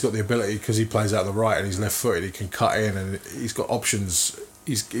 But he's got the ability, because he plays out the right and he's left footed, he can cut in and he's got options.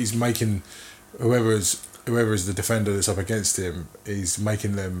 He's making whoever is the defender that's up against him, he's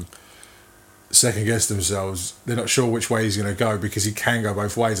making them second guess themselves. They're not sure which way he's going to go, because he can go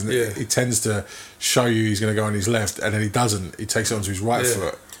both ways, and he tends to show you he's going to go on his left, and then he doesn't. He takes it onto his right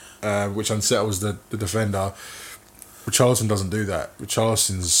foot, which unsettles the defender. Richarlison doesn't do that.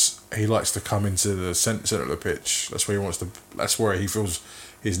 He likes to come into the centre of the pitch. That's where he wants to. That's where he feels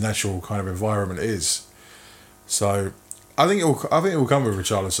his natural kind of environment is. So I think it will come with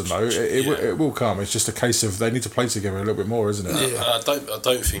Richarlison though. It will come. It's just a case of they need to play together a little bit more, isn't it? Yeah. I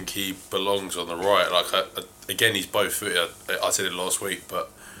don't think he belongs on the right. Like again, he's both footed. I said it last week,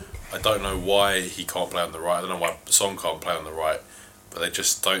 but I don't know why he can't play on the right. I don't know why Son can't play on the right, but they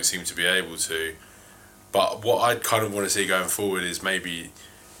just don't seem to be able to. But what I kind of want to see going forward is maybe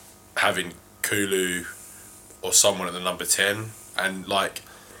having Kulu or someone at the number 10, and like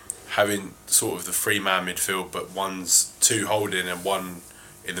having sort of the 3-man midfield, but two holding and one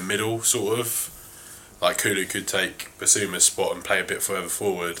in the middle, sort of. Like Kulu could take Basuma's spot and play a bit further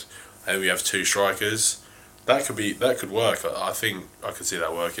forward, and we have 2 strikers. That could work. I think I could see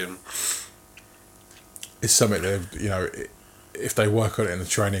that working. It's something that, if they work on it in the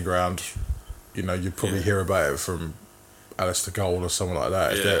training ground, you'd probably hear about it from Alistair Gold or someone like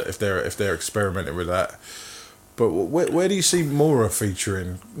that. If they're experimenting with that. But where do you see Mora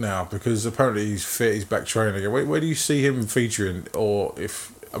featuring now? Because apparently he's fit, he's back training again. Where do you see him featuring? Or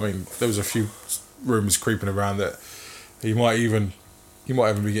there was a few rumours creeping around that he might even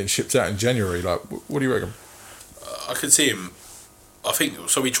be getting shipped out in January. Like, what do you reckon? I could see him. I think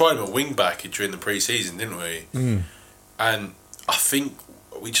so. We tried him at wing back during the pre-season, didn't we? And I think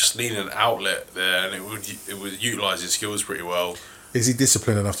we just needed an outlet there, and it would utilise his skills pretty well. Is he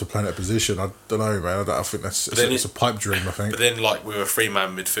disciplined enough to play in that position? I don't know, man. I think it's a pipe dream, I think. But then, like, with a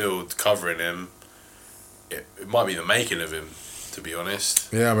 3-man midfield covering him, it might be the making of him, to be honest.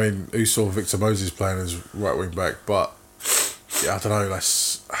 Yeah, I mean, who saw Victor Moses playing as right wing back? But I don't know.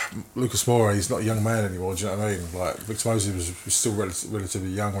 Lucas Moura, he's not a young man anymore. Do you know what I mean? Like, Victor Moses was still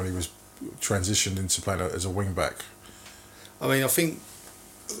relatively young when he was transitioned into playing as a wing back. I mean, I think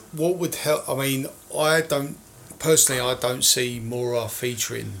what would help. I mean, I don't see Moura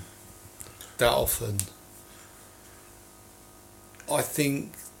featuring that often. I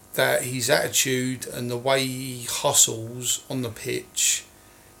think that his attitude and the way he hustles on the pitch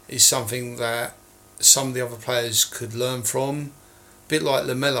is something that some of the other players could learn from. A bit like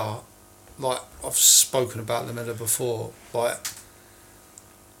Lamela. Like, I've spoken about Lamela before. Like,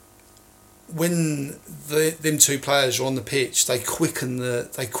 when them 2 players are on the pitch, they quicken the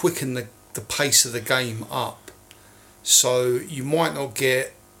pace of the game up. So you might not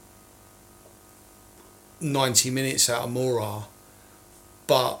get 90 minutes out of Moura,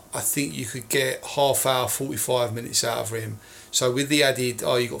 but I think you could get half hour, 45 minutes out of him. So with the added,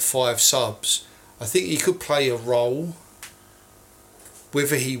 you got 5 subs, I think he could play a role,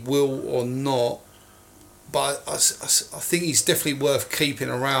 whether he will or not. But I think he's definitely worth keeping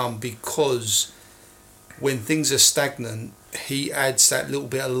around, because when things are stagnant, he adds that little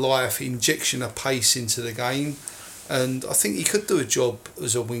bit of life, injection of pace into the game. And I think he could do a job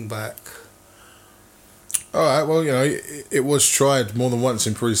as a wing back. All right, well, it was tried more than once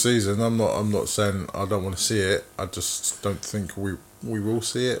in pre-season. I'm not saying I don't want to see it. I just don't think we will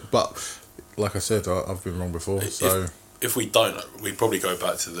see it. But like I said, I've been wrong before. So if we don't, we probably go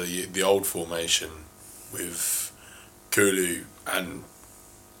back to the old formation with Kulu and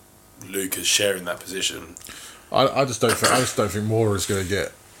Lucas sharing that position. I just don't think Moura is going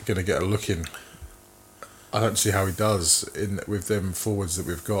to get a look in. I don't see how he does with them forwards that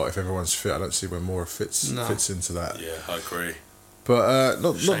we've got. If everyone's fit, I don't see where Moura fits into that. Yeah, I agree. But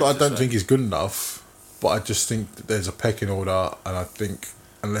not Shame that I to don't say. think he's good enough, but I just think that there's a pecking order, and I think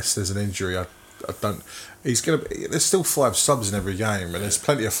unless there's an injury, I don't. He's gonna. There's still 5 subs in every game, and there's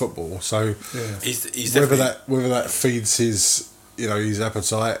plenty of football. So He's whether definitely that feeds his his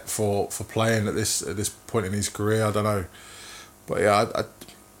appetite for playing at this point in his career, I don't know. But yeah,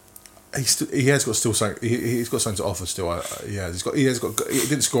 he has got still something. He's got something to offer still. He has got. He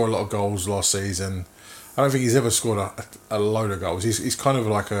didn't score a lot of goals last season. I don't think he's ever scored a load of goals. He's kind of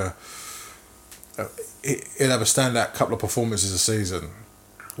like he'll have a standout couple of performances a season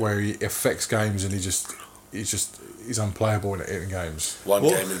where he affects games and he's unplayable in games. one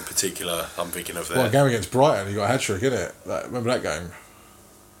game in particular I'm thinking of there. Well, a game against Brighton, he got a hat-trick, innit? Remember that game?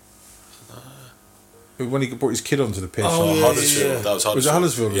 When he brought his kid onto the pitch. Oh, yeah, Huddersfield. yeah. That was Huddersfield. Was it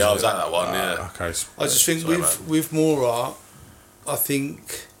Huddersfield? Yeah, I was at that one. Yeah. Okay. I just think Sorry, with Mora, I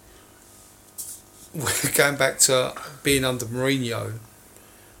think going back to being under Mourinho,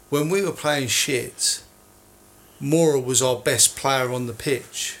 when we were playing shit, Mora was our best player on the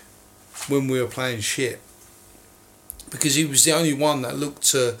pitch when we were playing shit, because he was the only one that looked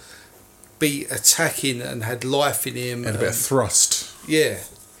to be attacking and had life in him And a bit of thrust. Yeah,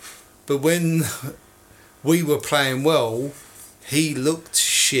 but when we were playing well, he looked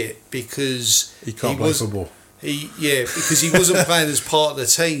shit because He can't play football. Because he wasn't playing as part of the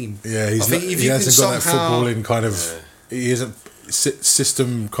team. Yeah, I think if he you hasn't can got that somehow- footballing kind of. He isn't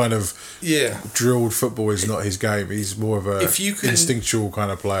system kind of drilled football is not his game. He's more of a instinctual kind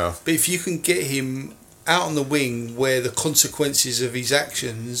of player. But if you can get him out on the wing where the consequences of his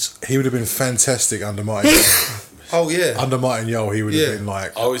actions, He would have been fantastic under Martin. Yole. oh yeah, Under Martin Yole, he would have been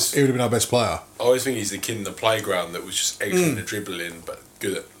like. He would have been our best player. I always think he's the kid in the playground that was just excellent at dribbling, but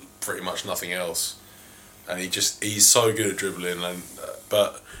good at pretty much nothing else. And he's so good at dribbling,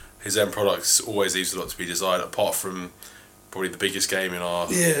 but his end product always leaves a lot to be desired. Apart from probably the biggest game in our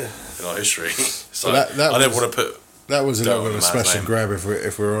history. So That I don't was- want to put. That was a little Don't bit of a man's smash and name. grab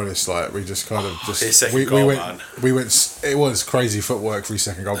if we're honest. Like we just kind of his second goal, man. we went. It was crazy footwork for his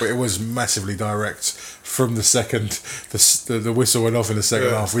second goal, but it was massively direct from the second. The whistle went off in the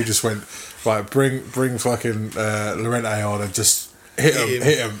second half. We just went right. Bring fucking Llorente on and just hit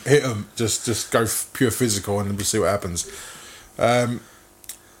him. Just go pure physical and then we'll see what happens.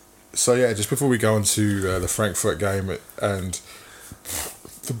 So yeah, just before we go on to the Frankfurt game and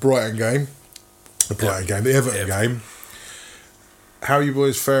the Brighton game. The Everton game. How are you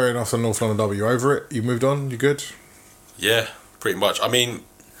boys faring after the North London derby? You over it? You moved on? You good? Yeah, pretty much. I mean,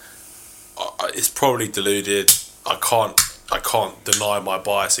 it's probably deluded. I can't deny my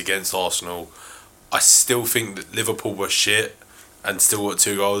bias against Arsenal. I still think that Liverpool were shit and still got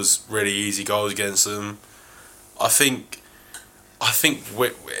 2 goals, really easy goals against them. I think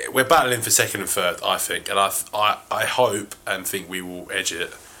we're battling for second and third. I think, and I hope and think we will edge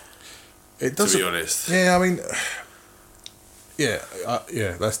it. It doesn't. To be honest. Yeah, I mean,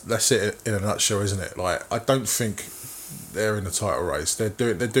 That's it in a nutshell, isn't it? Like, I don't think they're in the title race. They're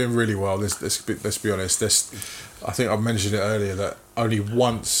doing really well. Let's be honest. I think I mentioned it earlier that only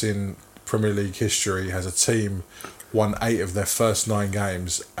once in Premier League history has a team won 8 of their first 9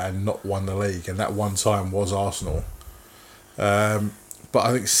 games and not won the league, and that one time was Arsenal. But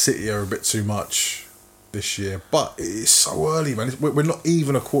I think City are a bit too much this year. But it's so early, man. We're not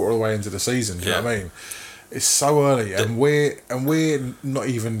even a quarter of the way into the season. Do you know what I mean? It's so early, and we're not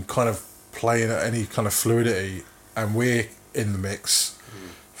even kind of playing at any kind of fluidity, and we're in the mix,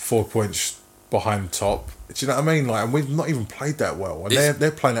 4 points behind top. Do you know what I mean? Like, and we've not even played that well, and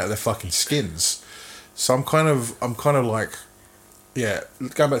they're playing out of their fucking skins. So I'm kind of like,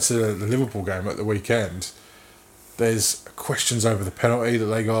 going back to the Liverpool game at the weekend. There's questions over the penalty that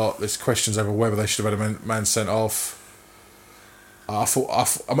they got. There's questions over whether they should have had a man sent off.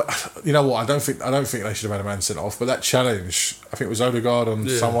 You know what? I don't think they should have had a man sent off. But that challenge, I think it was Odegaard on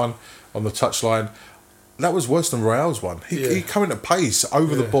someone on the touchline. That was worse than Royale's one. He come in at pace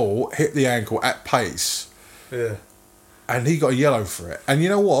over the ball, hit the ankle at pace. Yeah. And he got a yellow for it. And you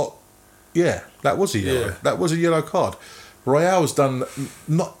know what? Yeah, that was a yellow. Yeah. That was a yellow card. Royale's done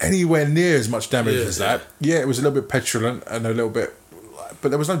not anywhere near as much damage as that. Yeah, it was a little bit petulant and a little bit, but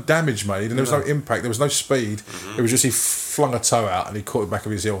there was no damage made and there was no impact. There was no speed. Mm-hmm. It was just he flung a toe out and he caught the back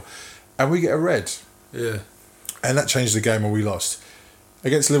of his heel, and we get a red. Yeah, and that changed the game and we lost.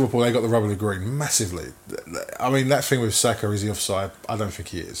 Against Liverpool, they got the rub of the green massively. I mean, that thing with Saka, is he offside? I don't think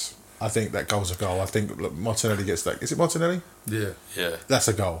he is. I think that goal's a goal. I think Martinelli gets that. Is it Martinelli? Yeah. That's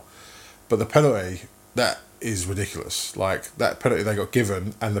a goal. But the penalty, that is ridiculous. Like, that penalty they got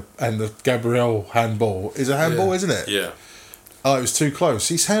given and the Gabriel handball is a handball, isn't it? Yeah. Oh, it was too close.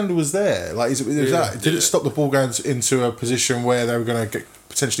 His hand was there. Like, did it stop the ball going into a position where they were going to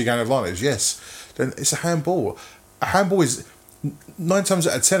potentially gain advantage? Yes. Then it's a handball. A handball is 9 times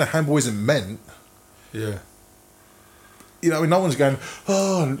out of 10. A handball isn't meant. Yeah. You know, no one's going,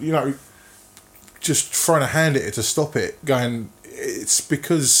 oh, you know, just throwing a hand at it to stop it. Going, it's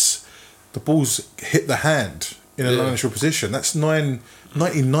because the ball's hit the hand in a non-natural position. That's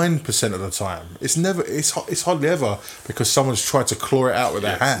 99% of the time. It's hardly ever because someone's tried to claw it out with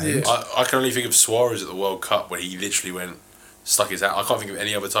their hand. Yeah. I can only think of Suarez at the World Cup when he literally stuck his hand. I can't think of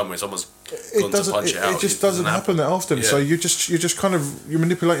any other time when someone's gone to punch it out. It just doesn't happen that often. Yeah. So you're just kind of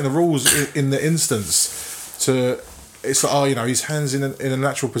manipulating the rules in the instance to. It's like, oh, you know, his hand's in a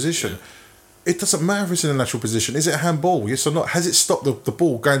natural position. Yeah. It doesn't matter if it's in a natural position. Is it a handball? Yes or not? Has it stopped the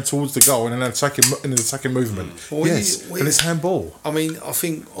ball going towards the goal in an attacking movement? Well, yes, and it's handball. I mean, I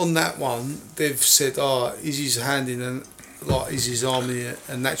think on that one they've said, is his hand is his arm in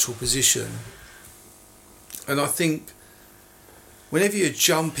a natural position? And I think whenever you're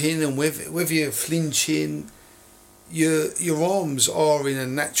jumping and whether you're flinching, your arms are in a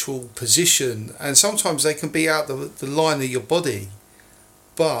natural position, and sometimes they can be out the line of your body,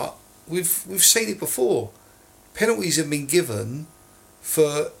 but we've seen it before. Penalties have been given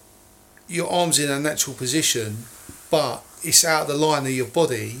for your arms in a natural position, but it's out of the line of your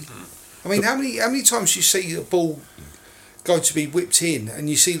body. I mean, how many times you see a ball go to be whipped in, and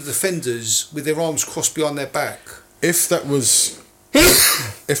you see the defenders with their arms crossed behind their back? If that was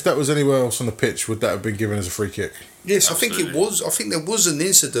anywhere else on the pitch, would that have been given as a free kick? Yes, absolutely. I think it was. I think there was an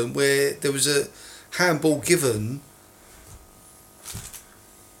incident where there was a handball given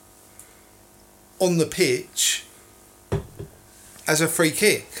on the pitch as a free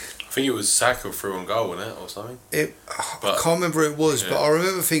kick. I think it was Saka through on goal, wasn't it, or something? I can't remember who it was, but I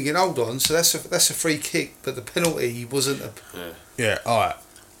remember thinking, hold on, so that's a free kick, but the penalty wasn't a... Yeah, alright.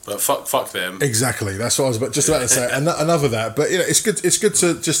 But fuck them. Exactly, that's what I was about to say. Another that, but you know, it's good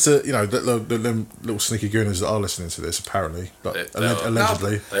to you know the little sneaky gooners that are listening to this apparently,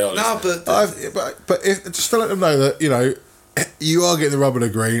 allegedly. They are listening. But just to let them know that, you know, you are getting the rub of the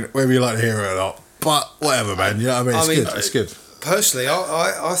green, whether you like to hear it or not. But whatever, man. You know what I mean? It's good. Personally,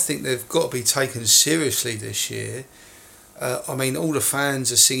 I think they've got to be taken seriously this year. I mean, all the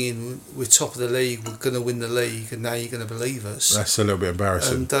fans are singing, we're top of the league, we're going to win the league, and now you're going to believe us. That's a little bit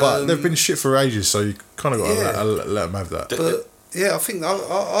embarrassing. But they've been shit for ages, so you kind of got to let them have that. But, yeah, I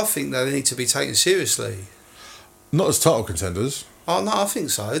think they need to be taken seriously. Not as title contenders. Oh, no, I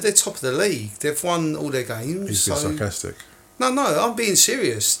think so. They're top of the league. They've won all their games. He's been sarcastic. No, I'm being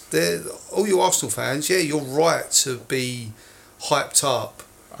serious. All you Arsenal fans, you're right to be hyped up.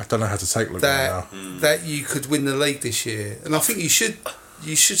 I don't know how to take Luke now. That you could win the league this year, and I think you should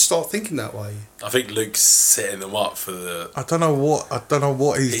start thinking that way. I think Luke's setting them up for the. I don't know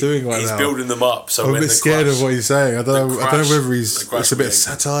what he's doing right now. He's building them up. So I'm a bit scared of what he's saying. I don't know whether it's a bit of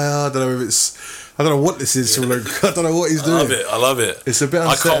satire. I don't know what this is from Luke. I don't know what he's doing. I love it. It's a bit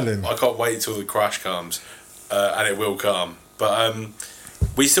unsettling. I can't wait till the crash comes, and it will come. But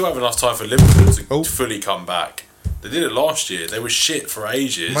we still have enough time for Liverpool to fully come back. They did it last year. They were shit for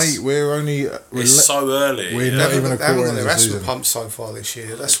ages. Mate, it's so early. We're not even a quarter of the asthma season. pump so far this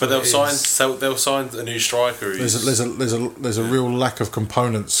year. But they'll sign a new striker. There's a real lack of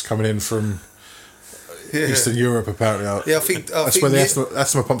components coming in from Eastern Europe apparently. Yeah, I think that's where the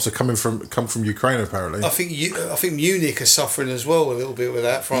asthma pumps are come from Ukraine apparently. I think Munich are suffering as well a little bit with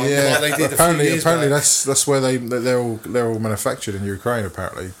that. Yeah, like they did apparently that's where they're all manufactured in Ukraine.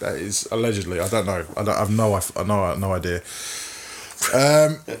 Apparently, that is allegedly. I don't know. I have no idea.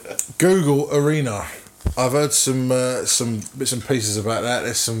 Google Arena. I've heard some bits and pieces about that.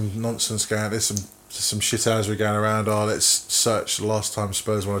 There's some nonsense going. There's some shit hours we're going around. Let's search the last time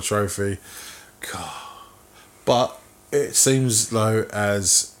Spurs won a trophy. God. But it seems though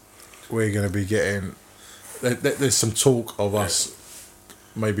as we're going to be getting. There's some talk of us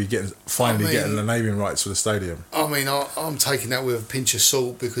maybe getting the naming rights for the stadium. I mean, I'm taking that with a pinch of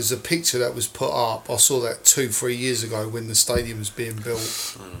salt because the picture that was put up, I saw that 2-3 years ago when the stadium was being built.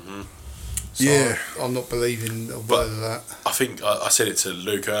 Mm-hmm. So I'm not believing a word of that. I think I said it to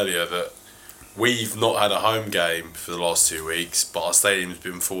Luke earlier that we've not had a home game for the last 2 weeks, but our stadium's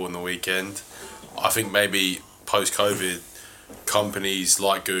been full on the weekend. I think maybe post-COVID, companies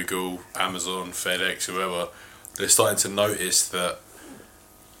like Google, Amazon, FedEx, whoever, they're starting to notice that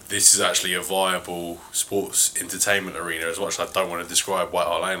this is actually a viable sports entertainment arena. As much as I don't want to describe White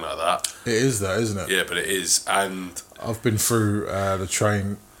Hart Lane like that. It is though, isn't it? Yeah, but it is. And I've been through the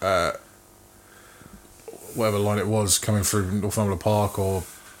train, whatever line it was, coming through Northumberland Park or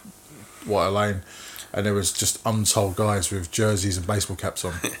White Hart Lane, and there was just untold guys with jerseys and baseball caps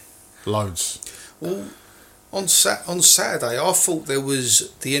on, loads. Well, on Saturday, I thought the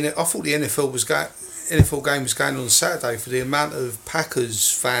NFL game was going on Saturday for the amount of Packers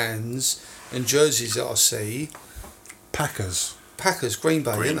fans and jerseys that I see. Packers, Green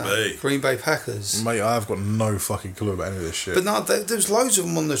Bay, Green Bay. Green Bay Packers. mate. I've got no fucking clue about any of this shit. But no, there was loads of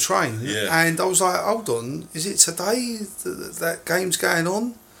them on the train, Yeah. and I was like, hold on, is it today that game's going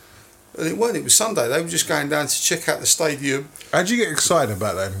on? And it weren't. It was Sunday. They were just going down to check out the stadium. How do you get excited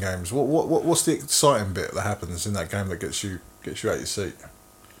about them games? What's the exciting bit that happens in that game that gets you out your seat?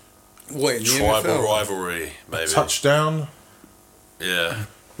 What, in the Tribal NFL? rivalry, maybe. Touchdown. Yeah.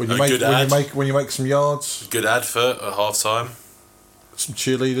 When A you make good ad. when you make some yards, Good advert at half time. some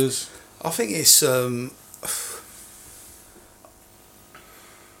cheerleaders. I think it's. I've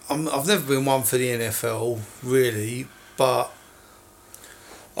never been one for the NFL really, but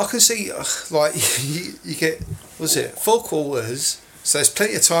I can see like you get, what's it, 4 quarters, so there's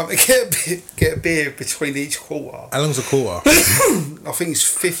plenty of time to get a beer between each quarter. How long's a quarter? I think it's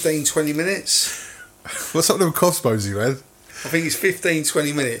 15-20 minutes. What's up with them coughs, Bosie, man? I think it's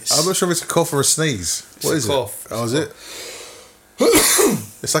 15-20 minutes. I'm not sure if it's a cough or a sneeze. What is a cough. it? Oh, is it?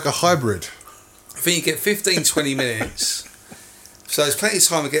 It's like a hybrid. I think you get 15-20 minutes, so there's plenty of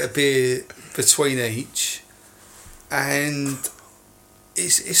time to get a beer between each, and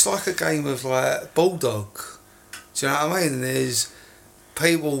it's like a game of like bulldog. Do you know what I mean? And there's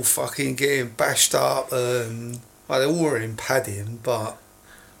people fucking getting bashed up, and like they're all wearing padding, but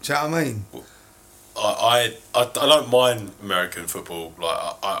do you know what I mean? I don't mind American football.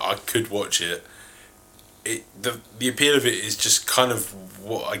 Like I could watch it. The appeal of it is just kind of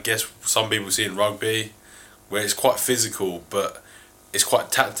what I guess some people see in rugby, where it's quite physical, but it's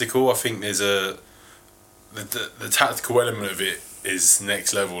quite tactical. I think there's the tactical element of it is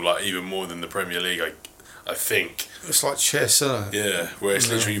next level, like even more than the Premier League. I think It's like chess, isn't it? yeah, where it's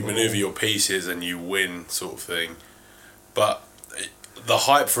literally you manoeuvre your pieces and you win, sort of thing. But the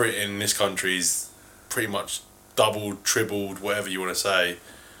hype for it in this country is pretty much doubled, tripled, whatever you want to say,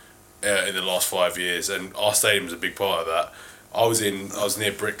 in the last 5 years, and our stadium's a big part of that. I was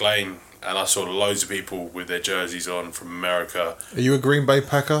near Brick Lane, and I saw loads of people with their jerseys on from America. Are you a Green Bay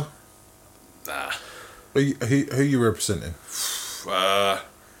Packer? Nah. Who are you representing? I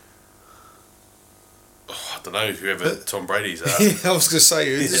don't know, whoever Tom Brady's at. I was going to say,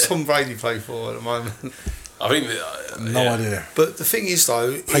 who does Tom Brady play for at the moment? I think that, No idea. But the thing is,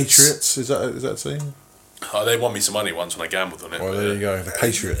 though, Patriots, is that a team? They won me some money once when I gambled on it. Well, there you go. The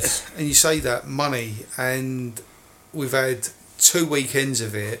Patriots. And you say that money, and we've had 2 weekends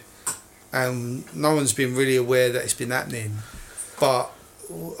of it, and no one's been really aware that it's been happening. But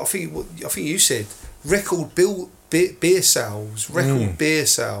I think you said record beer sales, beer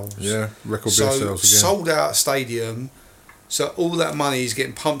sales. Yeah, record beer sales again. Sold out stadium, so all that money is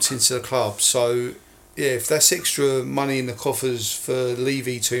getting pumped into the club. So yeah, if that's extra money in the coffers for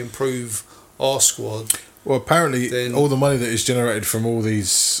Levy to improve our squad. Well, apparently, then all the money that is generated from all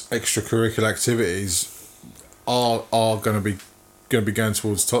these extracurricular activities are going to be going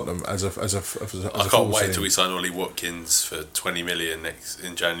towards Tottenham as a I can't wait until we sign Ollie Watkins for 20 million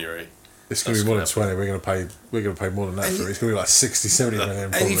in January. It's going to be more than 20. We're going to pay more than that for it. It's going to be like 60, 70 million.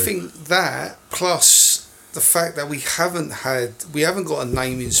 Probably. And you think that plus the fact that we haven't got a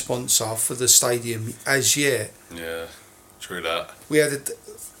naming sponsor for the stadium as yet. Yeah, true that. We had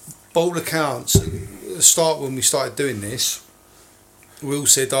bold accounts at the start when we started doing this. We all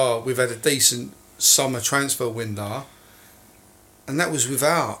said, we've had a decent summer transfer window, and that was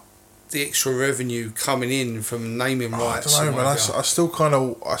without the extra revenue coming in from naming rights. I don't know, man. I still kind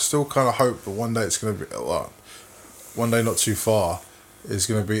of hope that one day it's going to be one day not too far. It's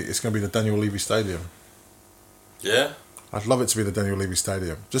going to be the Daniel Levy Stadium. Yeah. I'd love it to be the Daniel Levy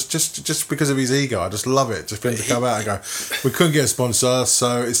Stadium. Just because of his ego. I just love it. Just for him to come out and go, we couldn't get a sponsor,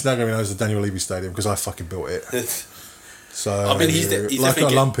 so it's now going to be known as the Daniel Levy Stadium because I fucking built it. So I mean, he's he's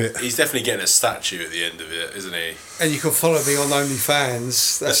definitely getting a statue at the end of it, isn't he? And you can follow me on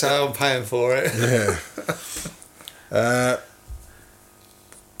OnlyFans. That's how I'm paying for it. Yeah.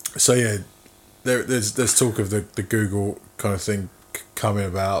 So yeah, there's talk of the Google kind of thing coming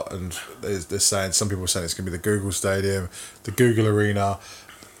about, and they're saying, some people are saying it's going to be the Google Stadium, the Google Arena.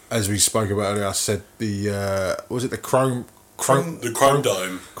 As we spoke about earlier, I said was it the Chrome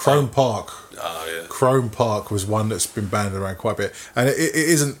Dome. Chrome Park. Oh yeah. Chrome Park was one that's been banded around quite a bit, and it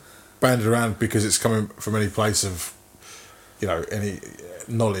isn't banded around because it's coming from any place of, any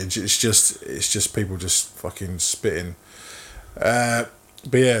knowledge. It's just people just fucking spitting. But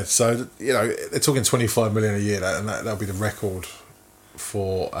yeah, so they're talking 25 million a year, and that'll be the record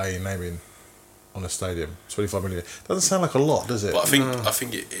for a naming on a stadium. 25 million doesn't sound like a lot, does it? But I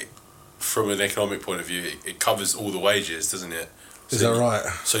think it from an economic point of view, it covers all the wages, doesn't it? Is that right?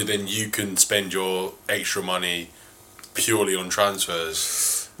 So then you can spend your extra money purely on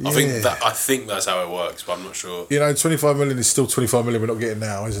transfers. Yeah. I think that's how it works, but I'm not sure. 25 million is still 25 million we're not getting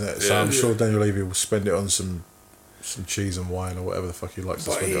now, isn't it? So I'm sure Daniel Levy will spend it on some cheese and wine or whatever the fuck he likes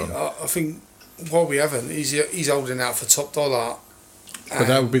to spend it on. I think while we haven't, he's holding out for top dollar. But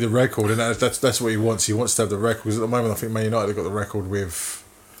that would be the record, and that's what he wants. He wants to have the record, because at the moment I think Man United have got the record with...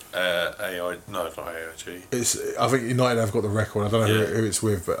 AI, no, not AIG. I think United have got the record. I don't know who it's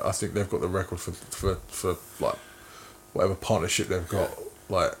with, but I think they've got the record for like whatever partnership they've got.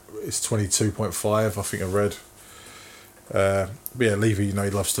 Like it's 22.5. I think I read. But yeah, Levy, he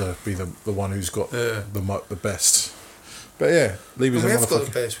loves to be the one who's got the best. But yeah, Levy's we have got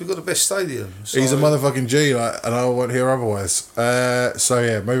the best. We've got the best stadium. So. He's a motherfucking G, and I won't hear otherwise. So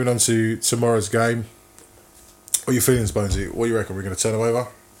yeah, moving on to tomorrow's game. What are your feelings, Bonesy? What do you reckon? We're going to turn them over?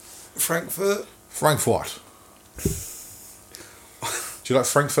 Frankfurt. Do you like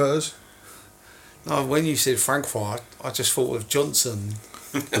Frankfurters? No, when you said Frankfurt, I just thought of Johnson.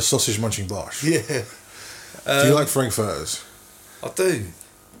 The sausage munching Bosch. Yeah. Do you like Frankfurters? I do.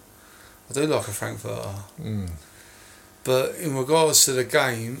 I do like a Frankfurter. But in regards to the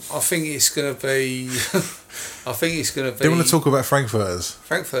game, I think it's going to be... Do you want to talk about Frankfurters?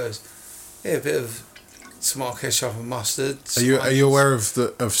 Frankfurters. Yeah, a bit of tomato ketchup and mustard. Are you aware of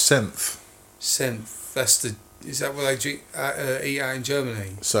Senf? Senf. Is that what they drink, eat out in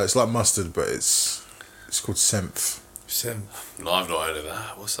Germany? So it's like mustard, but it's called Senf. Senf. No, I've not heard of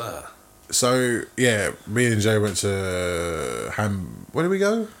that. What's that? So yeah, me and Jay went to where did we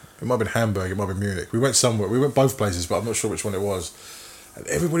go? It might have been Hamburg, it might have been Munich. We went somewhere. We went both places, but I'm not sure which one it was. And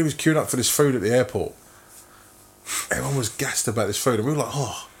everybody was queuing up for this food at the airport. Everyone was gassed about this food, and we were like,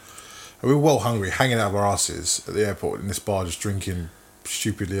 oh. And we were well hungry, hanging out of our asses at the airport in this bar, just drinking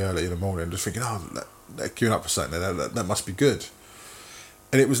stupidly early in the morning, just thinking, oh, they're queuing up for something. That must be good.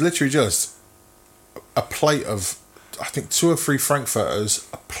 And it was literally just a plate of, I think, 2 or 3 Frankfurters,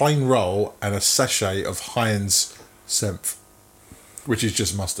 a plain roll, and a sachet of Heinz Senf, which is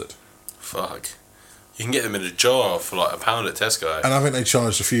just mustard. Fuck. You can get them in a jar for like £1 at Tesco. And I think they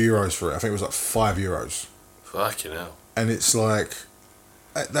charged a few euros for it. I think it was like €5. Fucking hell. And it's like,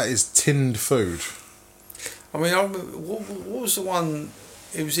 that is tinned food. I mean, I remember, what was the one?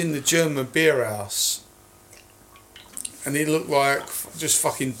 It was in the German beer house, and it looked like just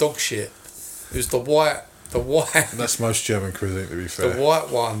fucking dog shit. It was the white. That's most German cuisine, to be fair. The white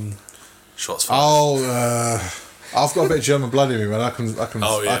one. Shots fired. Oh, I've got a bit of German blood in me, man. I can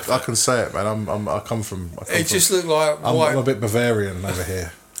say it, man. I come from. Just looked like white. I'm a bit Bavarian over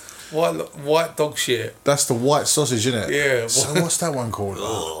here. White dog shit. That's the white sausage, isn't it? Yeah. So what's that one called?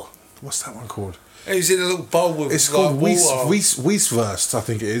 What's that one called? It was in a little bowl with. It's like called water. Weisswurst, I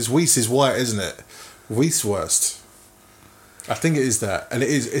think it is. Weiss is white, isn't it? Weisswurst. I think it is that, and it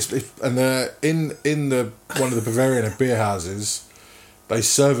is. In the one of the Bavarian beer houses, they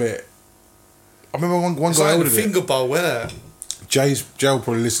serve it. I remember one guy ordered it. Finger bowl, yeah. Jay will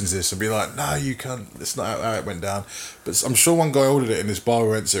probably listen to this and be like, no, you can't, that's not how it went down. But I'm sure one guy ordered it in this bar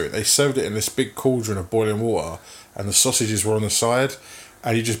we went to. They served it in this big cauldron of boiling water, and the sausages were on the side,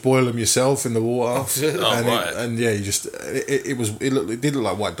 and you just boil them yourself in the water. It did look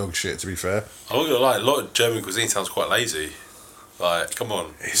like white dog shit, to be fair. I'm not gonna lie, a lot of German cuisine sounds quite lazy. Like, come on,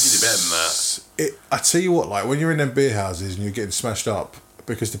 you need to do better than that. I tell you what, like, when you're in them beer houses and you're getting smashed up,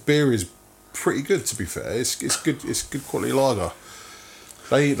 because the beer is pretty good, to be fair. It's good quality lager.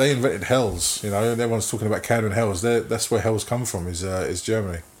 They invented Hells, and everyone's talking about Camden Hells. That's where Hells come from, is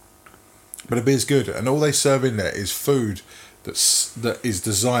Germany. But the beer's good, and all they serve in there is food that is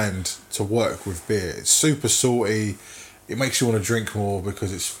designed to work with beer. It's super salty. It makes you want to drink more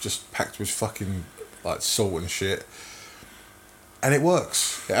because it's just packed with fucking like salt and shit. And it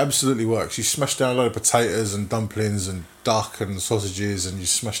works. It absolutely works. You smash down a load of potatoes and dumplings and duck and sausages, and you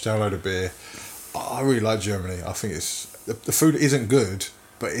smash down a load of beer. I really like Germany. I think the food isn't good,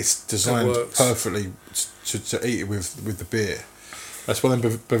 but it's designed perfectly to eat it with the beer. That's why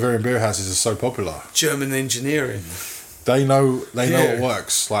them Bavarian beer houses are so popular. German engineering. They know what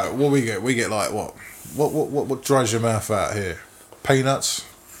works. Like what we get like what dries your mouth out here? Peanuts.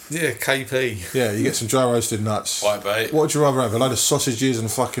 Yeah, KP. Yeah, you get some dry roasted nuts. White bait. What would you rather have? A load of sausages and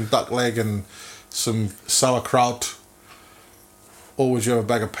fucking duck leg and some sauerkraut? Or would you have a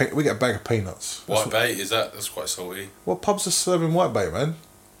bag of we get a bag of peanuts. White bait, that's quite salty. What pubs are serving white bait, man?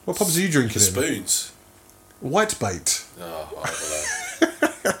 What pubs are you drinking Spoons. White bait. Oh, I don't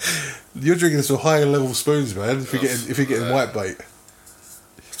know. You're drinking some higher level spoons, man. If you're getting white bait.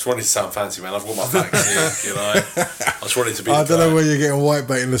 Just wanted to sound fancy, man. I've got my facts here, you know. I just wanted to be. I don't know where you're getting white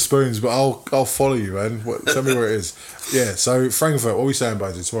bait in the spoons, but I'll follow you, man. Tell me where it is. Yeah. So Frankfurt, what are we saying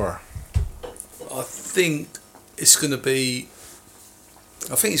about it tomorrow? I think it's going to be.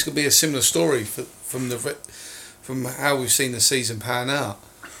 I think it's going to be a similar story from how we've seen the season pan out.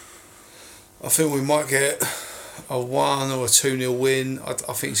 I think we might get a 1 or a 2-0 win. I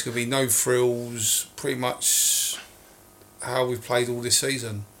think it's going to be no frills. Pretty much how we've played all this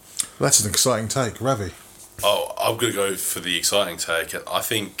season. That's an exciting take, Ravi. Oh, I'm going to go for the exciting take. I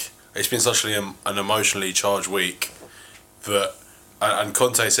think it's been such an emotionally charged week that, and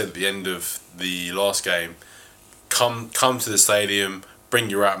Conte said at the end of the last game, come to the stadium,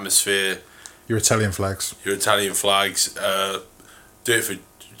 bring your atmosphere. Your Italian flags. Do it for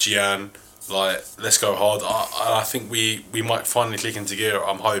Gian. Like, let's go hard. I think we might finally click into gear.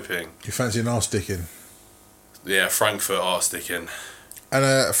 I'm hoping. You fancy an arse sticking? Yeah, Frankfurt arse sticking.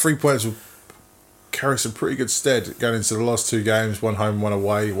 And 3 points will carry some pretty good stead going into the last 2 games. 1 home, 1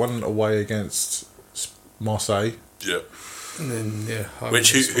 away. 1 away against Marseille. Yeah. And then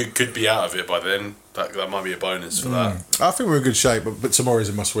which who could be out of it by then? That might be a bonus for that. I think we're in good shape, but tomorrow is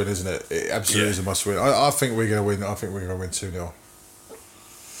a must win, isn't it? It absolutely is a must win. I think we're going to win. I think we're going to win 2-0. I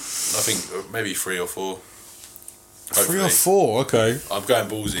think maybe 3 or 4. Hopefully. 3 or 4, okay. I'm going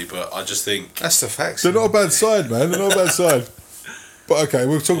ballsy, but I just think that's the facts. They're not a bad side, man. They're not a bad side. But okay,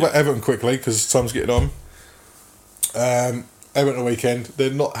 we'll talk about Everton quickly because time's getting on. Everton the weekend.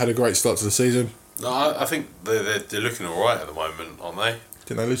 They've not had a great start to the season. No, I think they're looking alright at the moment, aren't they?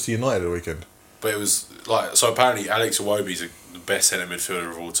 Didn't they lose to United at the weekend? But it was like, so apparently Alex Iwobi's the best centre midfielder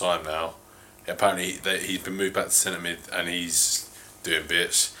of all time now. Apparently he's been moved back to centre mid and he's doing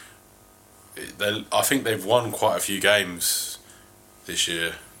bits. I think they've won quite a few games this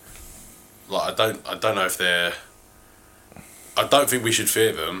year. Like I don't know if they're. I don't think we should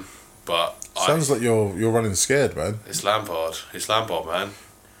fear them, but sounds like you're running scared, man. It's Lampard. It's Lampard, man.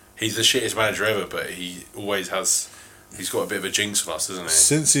 He's the shittest manager ever, but he always has. He's got a bit of a jinx on us, doesn't he?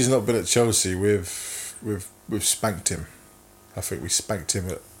 Since he's not been at Chelsea, we've spanked him. I think we spanked him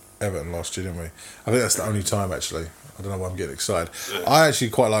at Everton last year, didn't we? I think that's the only time, actually. I don't know why I'm getting excited. Yeah. I actually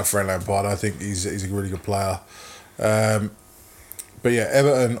quite like Frank Lampard. I think he's a really good player. But yeah,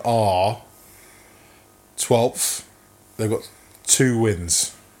 Everton are 12th. They've got 2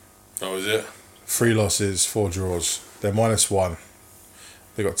 wins. Oh, is it? 3 losses, 4 draws. They're -1.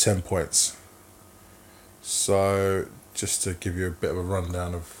 They got 10 points. So just to give you a bit of a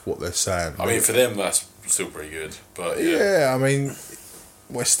rundown of what they're saying. I mean, for them that's still pretty good, but yeah. I mean,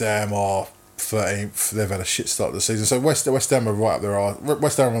 West Ham are 13th. They've had a shit start to the season. So West Ham are right up there.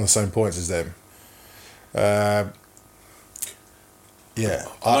 West Ham are on the same points as them. Yeah,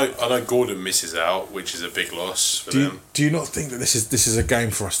 I know Gordon misses out, which is a big loss for them. Do you not think that this is a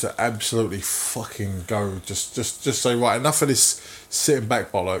game for us to absolutely fucking go? Just say, right, enough of this sitting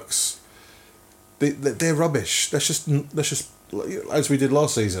back bollocks. They're rubbish. Let's just as we did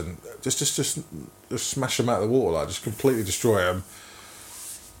last season. Just smash them out of the water, like just completely destroy them,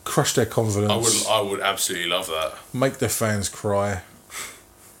 crush their confidence. I would absolutely love that. Make their fans cry.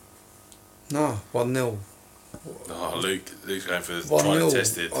 No, 1-0. Oh, Luke's going for 1-0. tried and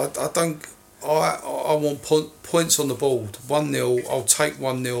tested. I don't. I want points on the board. 1-0. I'll take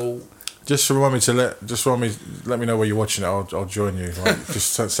 1-0. Just remind me let me know where you're watching it. I'll join you. Like,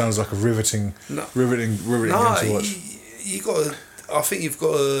 just sounds like a riveting game to watch. You got to. I think you've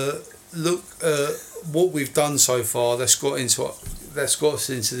got to look at what we've done so far. That's got us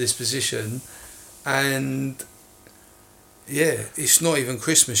into this position, and yeah, it's not even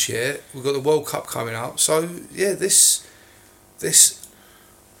Christmas yet. We've got the World Cup coming up, so yeah, this.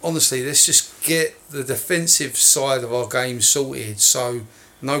 Honestly, let's just get the defensive side of our game sorted. So.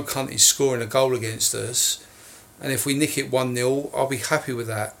 No cunt is scoring a goal against us, and if we nick it 1-0, I'll be happy with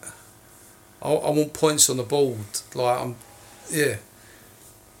that. I want points on the board.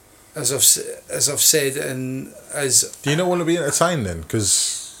 As I've said, and as. Do you not want to be entertained then?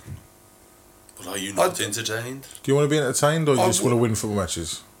 Because. Well, are you not entertained? Do you want to be entertained, or do you just want to win football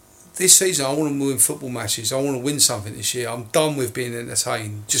matches? This season, I want to win football matches. I want to win something this year. I'm done with being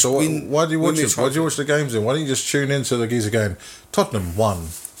entertained. Just so win. Why do you watch it? Why do you watch the games then? Why don't you just tune into the geezer going, Tottenham won?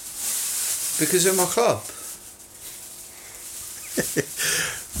 Because they're my club.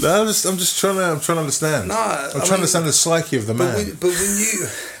 No, I'm just trying to understand. No, I'm trying to understand the psyche of the man.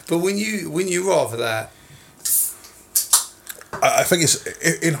 But when you rather that. I think it's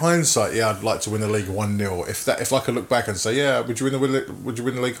in hindsight. Yeah, I'd like to win the league 1-0. If I could look back and say, yeah, would you win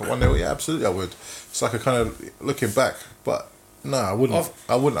the league 1-0? Yeah, absolutely, I would. It's like a kind of looking back, but no, I wouldn't.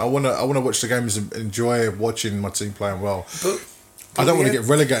 I want to watch the games and enjoy watching my team playing well. But I don't want to get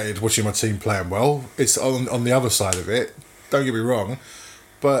relegated watching my team playing well. It's on the other side of it. Don't get me wrong,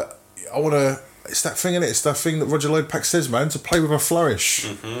 but I want to. It's that thing, innit? It's that thing that Roger Lodepak says, man. To play with a flourish.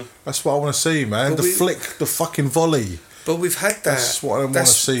 Mm-hmm. That's what I want to see, man. The flick, the fucking volley. But we've had that. That's what I want to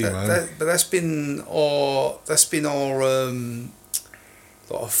see, man. But that's been our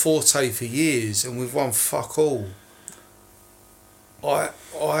forte for years, and we've won fuck all.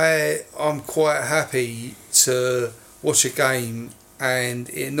 I'm quite happy to watch a game and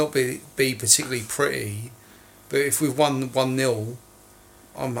it not be particularly pretty, but if we've won 1-0,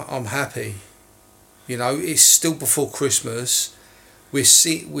 I'm happy. You know, it's still before Christmas. We're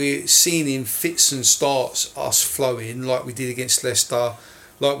seeing in fits and starts us flowing like we did against Leicester,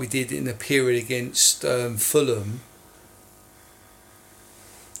 like we did in the period against Fulham.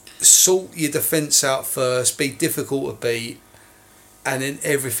 Sort your defence out first, be difficult to beat, and then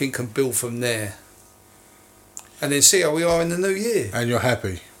everything can build from there. And then see how we are in the new year. And you're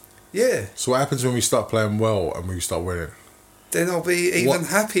happy? Yeah. So what happens when we start playing well and we start winning? Then I'll be even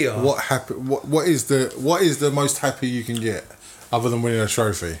happier. What is the most happy you can get other than winning a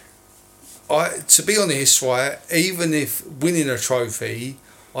trophy? To be honest, right, even if winning a trophy,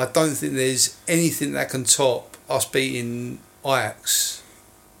 I don't think there's anything that can top us beating Ajax.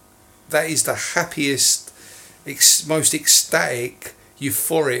 That is the happiest, most ecstatic,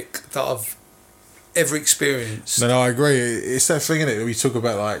 euphoric that I've ever experienced. No, I agree. It's that thing, innit, that we talk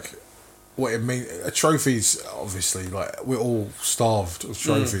about, like, what it means. A trophy's obviously, like, we're all starved of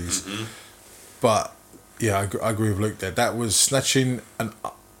trophies. Mm-hmm. But, yeah, I agree with Luke there. That was snatching an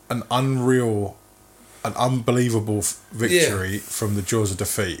unreal, an unbelievable victory from the jaws of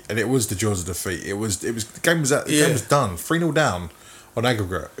defeat. And it was the jaws of defeat. It was the game was done. 3-0 down on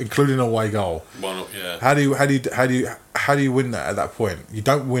aggregate, including an away goal. How do you win that at that point? You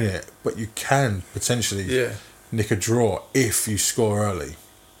don't win it, but you can potentially nick a draw if you score early.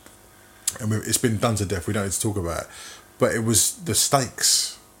 And it's been done to death. We don't need to talk about it, but it was the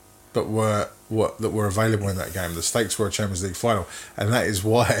stakes that were available in that game. The stakes were a Champions League final, and that is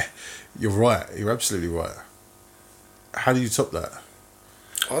why you're right. You're absolutely right. How do you top that?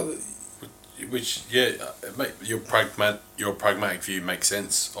 Your pragmatic view makes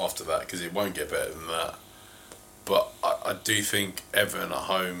sense after that, because it won't get better than that. But I do think Everton at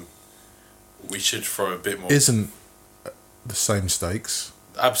home, we should throw a bit more. Isn't the same stakes?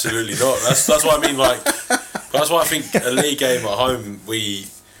 Absolutely not. That's what I mean. Like, that's why I think a league game at home,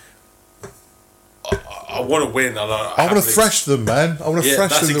 I want to win. I want to thrash them, man. I want to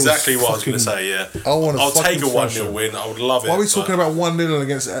thrash them. That's exactly what I was going to say. Yeah, I'll take a 1-0 win. I would love it. Why are we talking about 1-0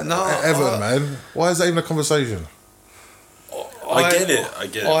 against Everton, man? Why is that even a conversation? I get it.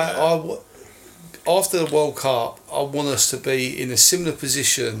 After the World Cup, I want us to be in a similar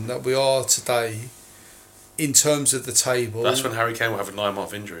position that we are today, in terms of the table. That's when Harry Kane will have a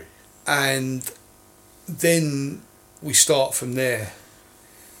 9-month injury, and then we start from there.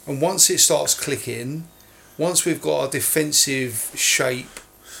 And once it starts clicking, once we've got our defensive shape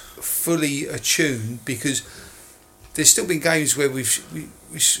fully attuned, because there's still been games where we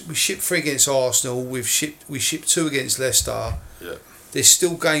shipped 3 against Arsenal, we shipped 2 against Leicester. Yeah. There's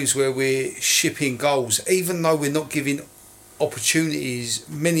still games where we're shipping goals, even though we're not giving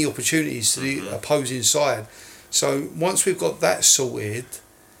many opportunities to the opposing side. So once we've got that sorted,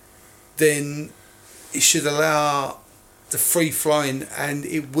 then it should allow the free flowing, and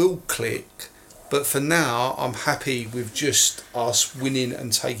it will click. But for now, I'm happy with just us winning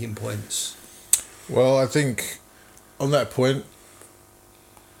and taking points. Well, I think on that point,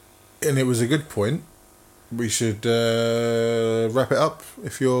 and it was a good point, we should wrap it up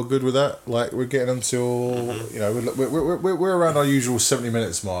if you're good with that. Like, we're getting until we're around our usual 70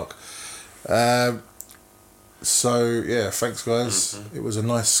 minutes mark. So yeah, thanks guys. It was a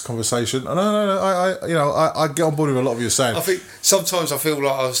nice conversation. I get on board with a lot of you saying. I think sometimes I feel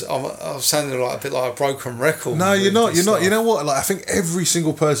like I'm sounding like a bit like a broken record. No, you're not. You're not. You know what? Like, I think every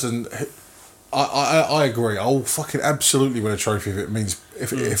single person. I agree. I'll fucking absolutely win a trophy if it means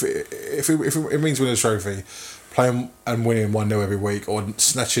if it means winning a trophy, playing and winning 1-0 every week, or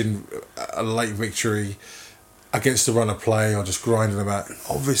snatching a late victory against the run of play, or just grinding them out.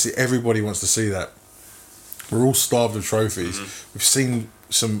 Obviously, everybody wants to see that. We're all starved of trophies. We've seen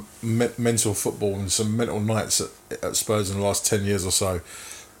some mental football and some mental nights at Spurs in the last 10 years or so.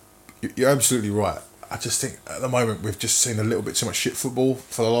 You're absolutely right. I just think at the moment we've just seen a little bit too much shit football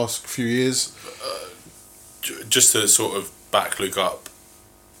for the last few years. Just to sort of back Luke up,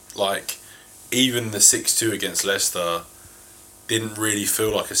 like, even the 6-2 against Leicester didn't really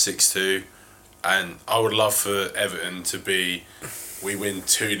feel like a 6-2, and I would love for Everton to be, we win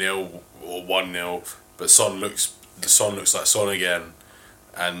 2-0 or 1-0, but Son looks the Son looks like Son again,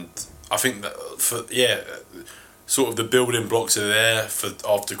 and I think that sort of the building blocks are there for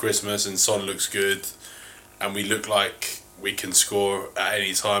after Christmas, and Son looks good, and we look like we can score at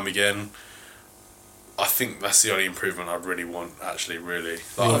any time again. I think that's the only improvement I'd really want. Actually, really,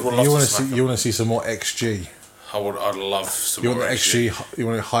 You want to see some more XG. I'd love some You more want XG. You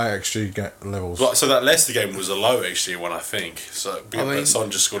want high XG levels. So that Leicester game was a low XG one, I think. So but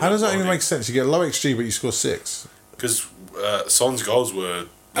Son just scored. How does that even make sense? You get low XG, but you score 6. Because Son's goals were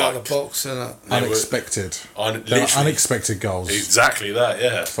out of the box and unexpected. Literally Unexpected goals. Exactly that,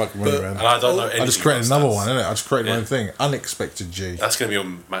 yeah. Fuck me, man. And I don't know anything. I just created another one, innit? I just created my own thing. Unexpected G. That's going to be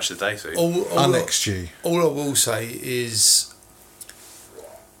on Match of the Day, too. UnXG. All I will say is,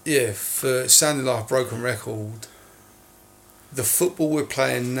 for sounding like a broken record, the football we're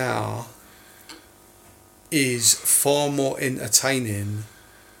playing now is far more entertaining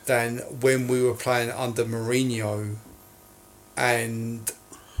than when we were playing under Mourinho and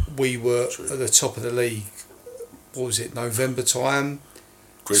we were at the top of the league. What was it, November time?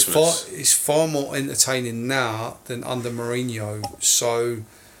 Christmas. It's far more entertaining now than under Mourinho. So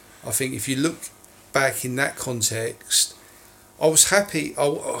I think if you look back in that context, I was happy. I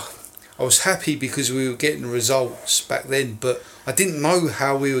was happy because we were getting results back then, but I didn't know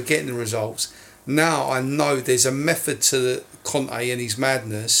how we were getting the results. Now I know there's a method to Conte and his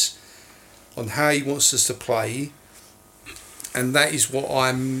madness on how he wants us to play, and that is what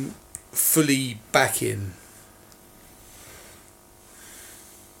I'm fully backing.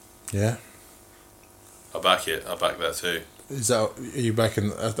 Yeah. I back it. I back that too. Are you backing?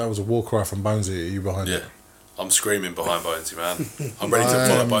 That was a war cry from Bonesy. Are you behind it? I'm screaming behind Bonesy, man. I'm ready to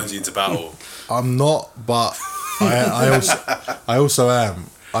follow Bonesy into battle. I'm not, but I also am.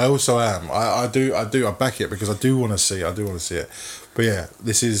 I back it because I do want to see it. But yeah,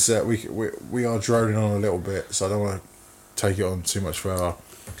 this is we are droning on a little bit, so I don't want to take it on too much further.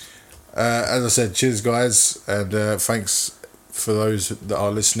 As I said, cheers guys, and thanks for those that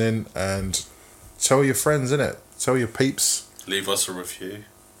are listening, and tell your friends, innit? Tell your peeps. Leave us a review.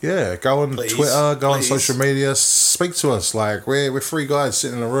 Yeah, go on Please, Twitter, go on social media, speak to us. Like we're 3 guys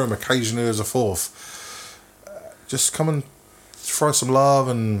sitting in a room. Occasionally there's a 4th. Just come and throw some love,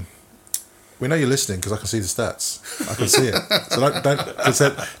 and we know you're listening because I can see the stats. I can see it. So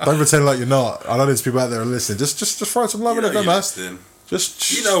don't pretend like you're not. I know there's people out there listening. Just throw some love in it, don't matter.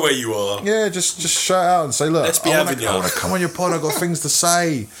 Just you know where you are. Yeah, just shout out and say, look, I want to come on your pod. I've got things to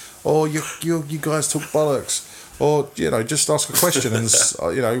say, or you guys talk bollocks. Or, just ask a question,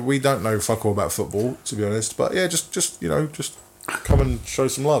 and we don't know fuck all about football, to be honest. But yeah, just come and show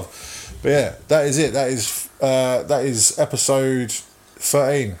some love. But yeah, that is it. That is episode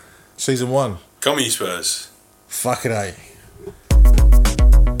 13, season 1. Come on, you Spurs. Fucking A.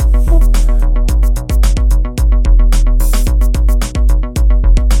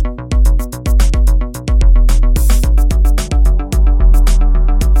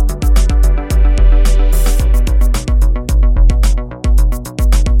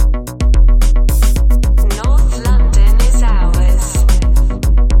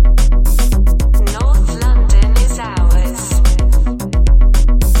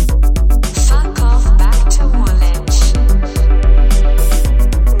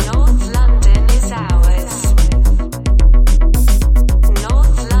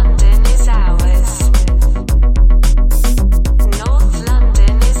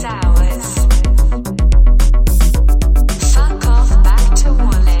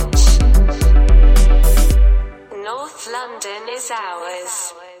 London is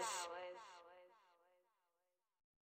ours.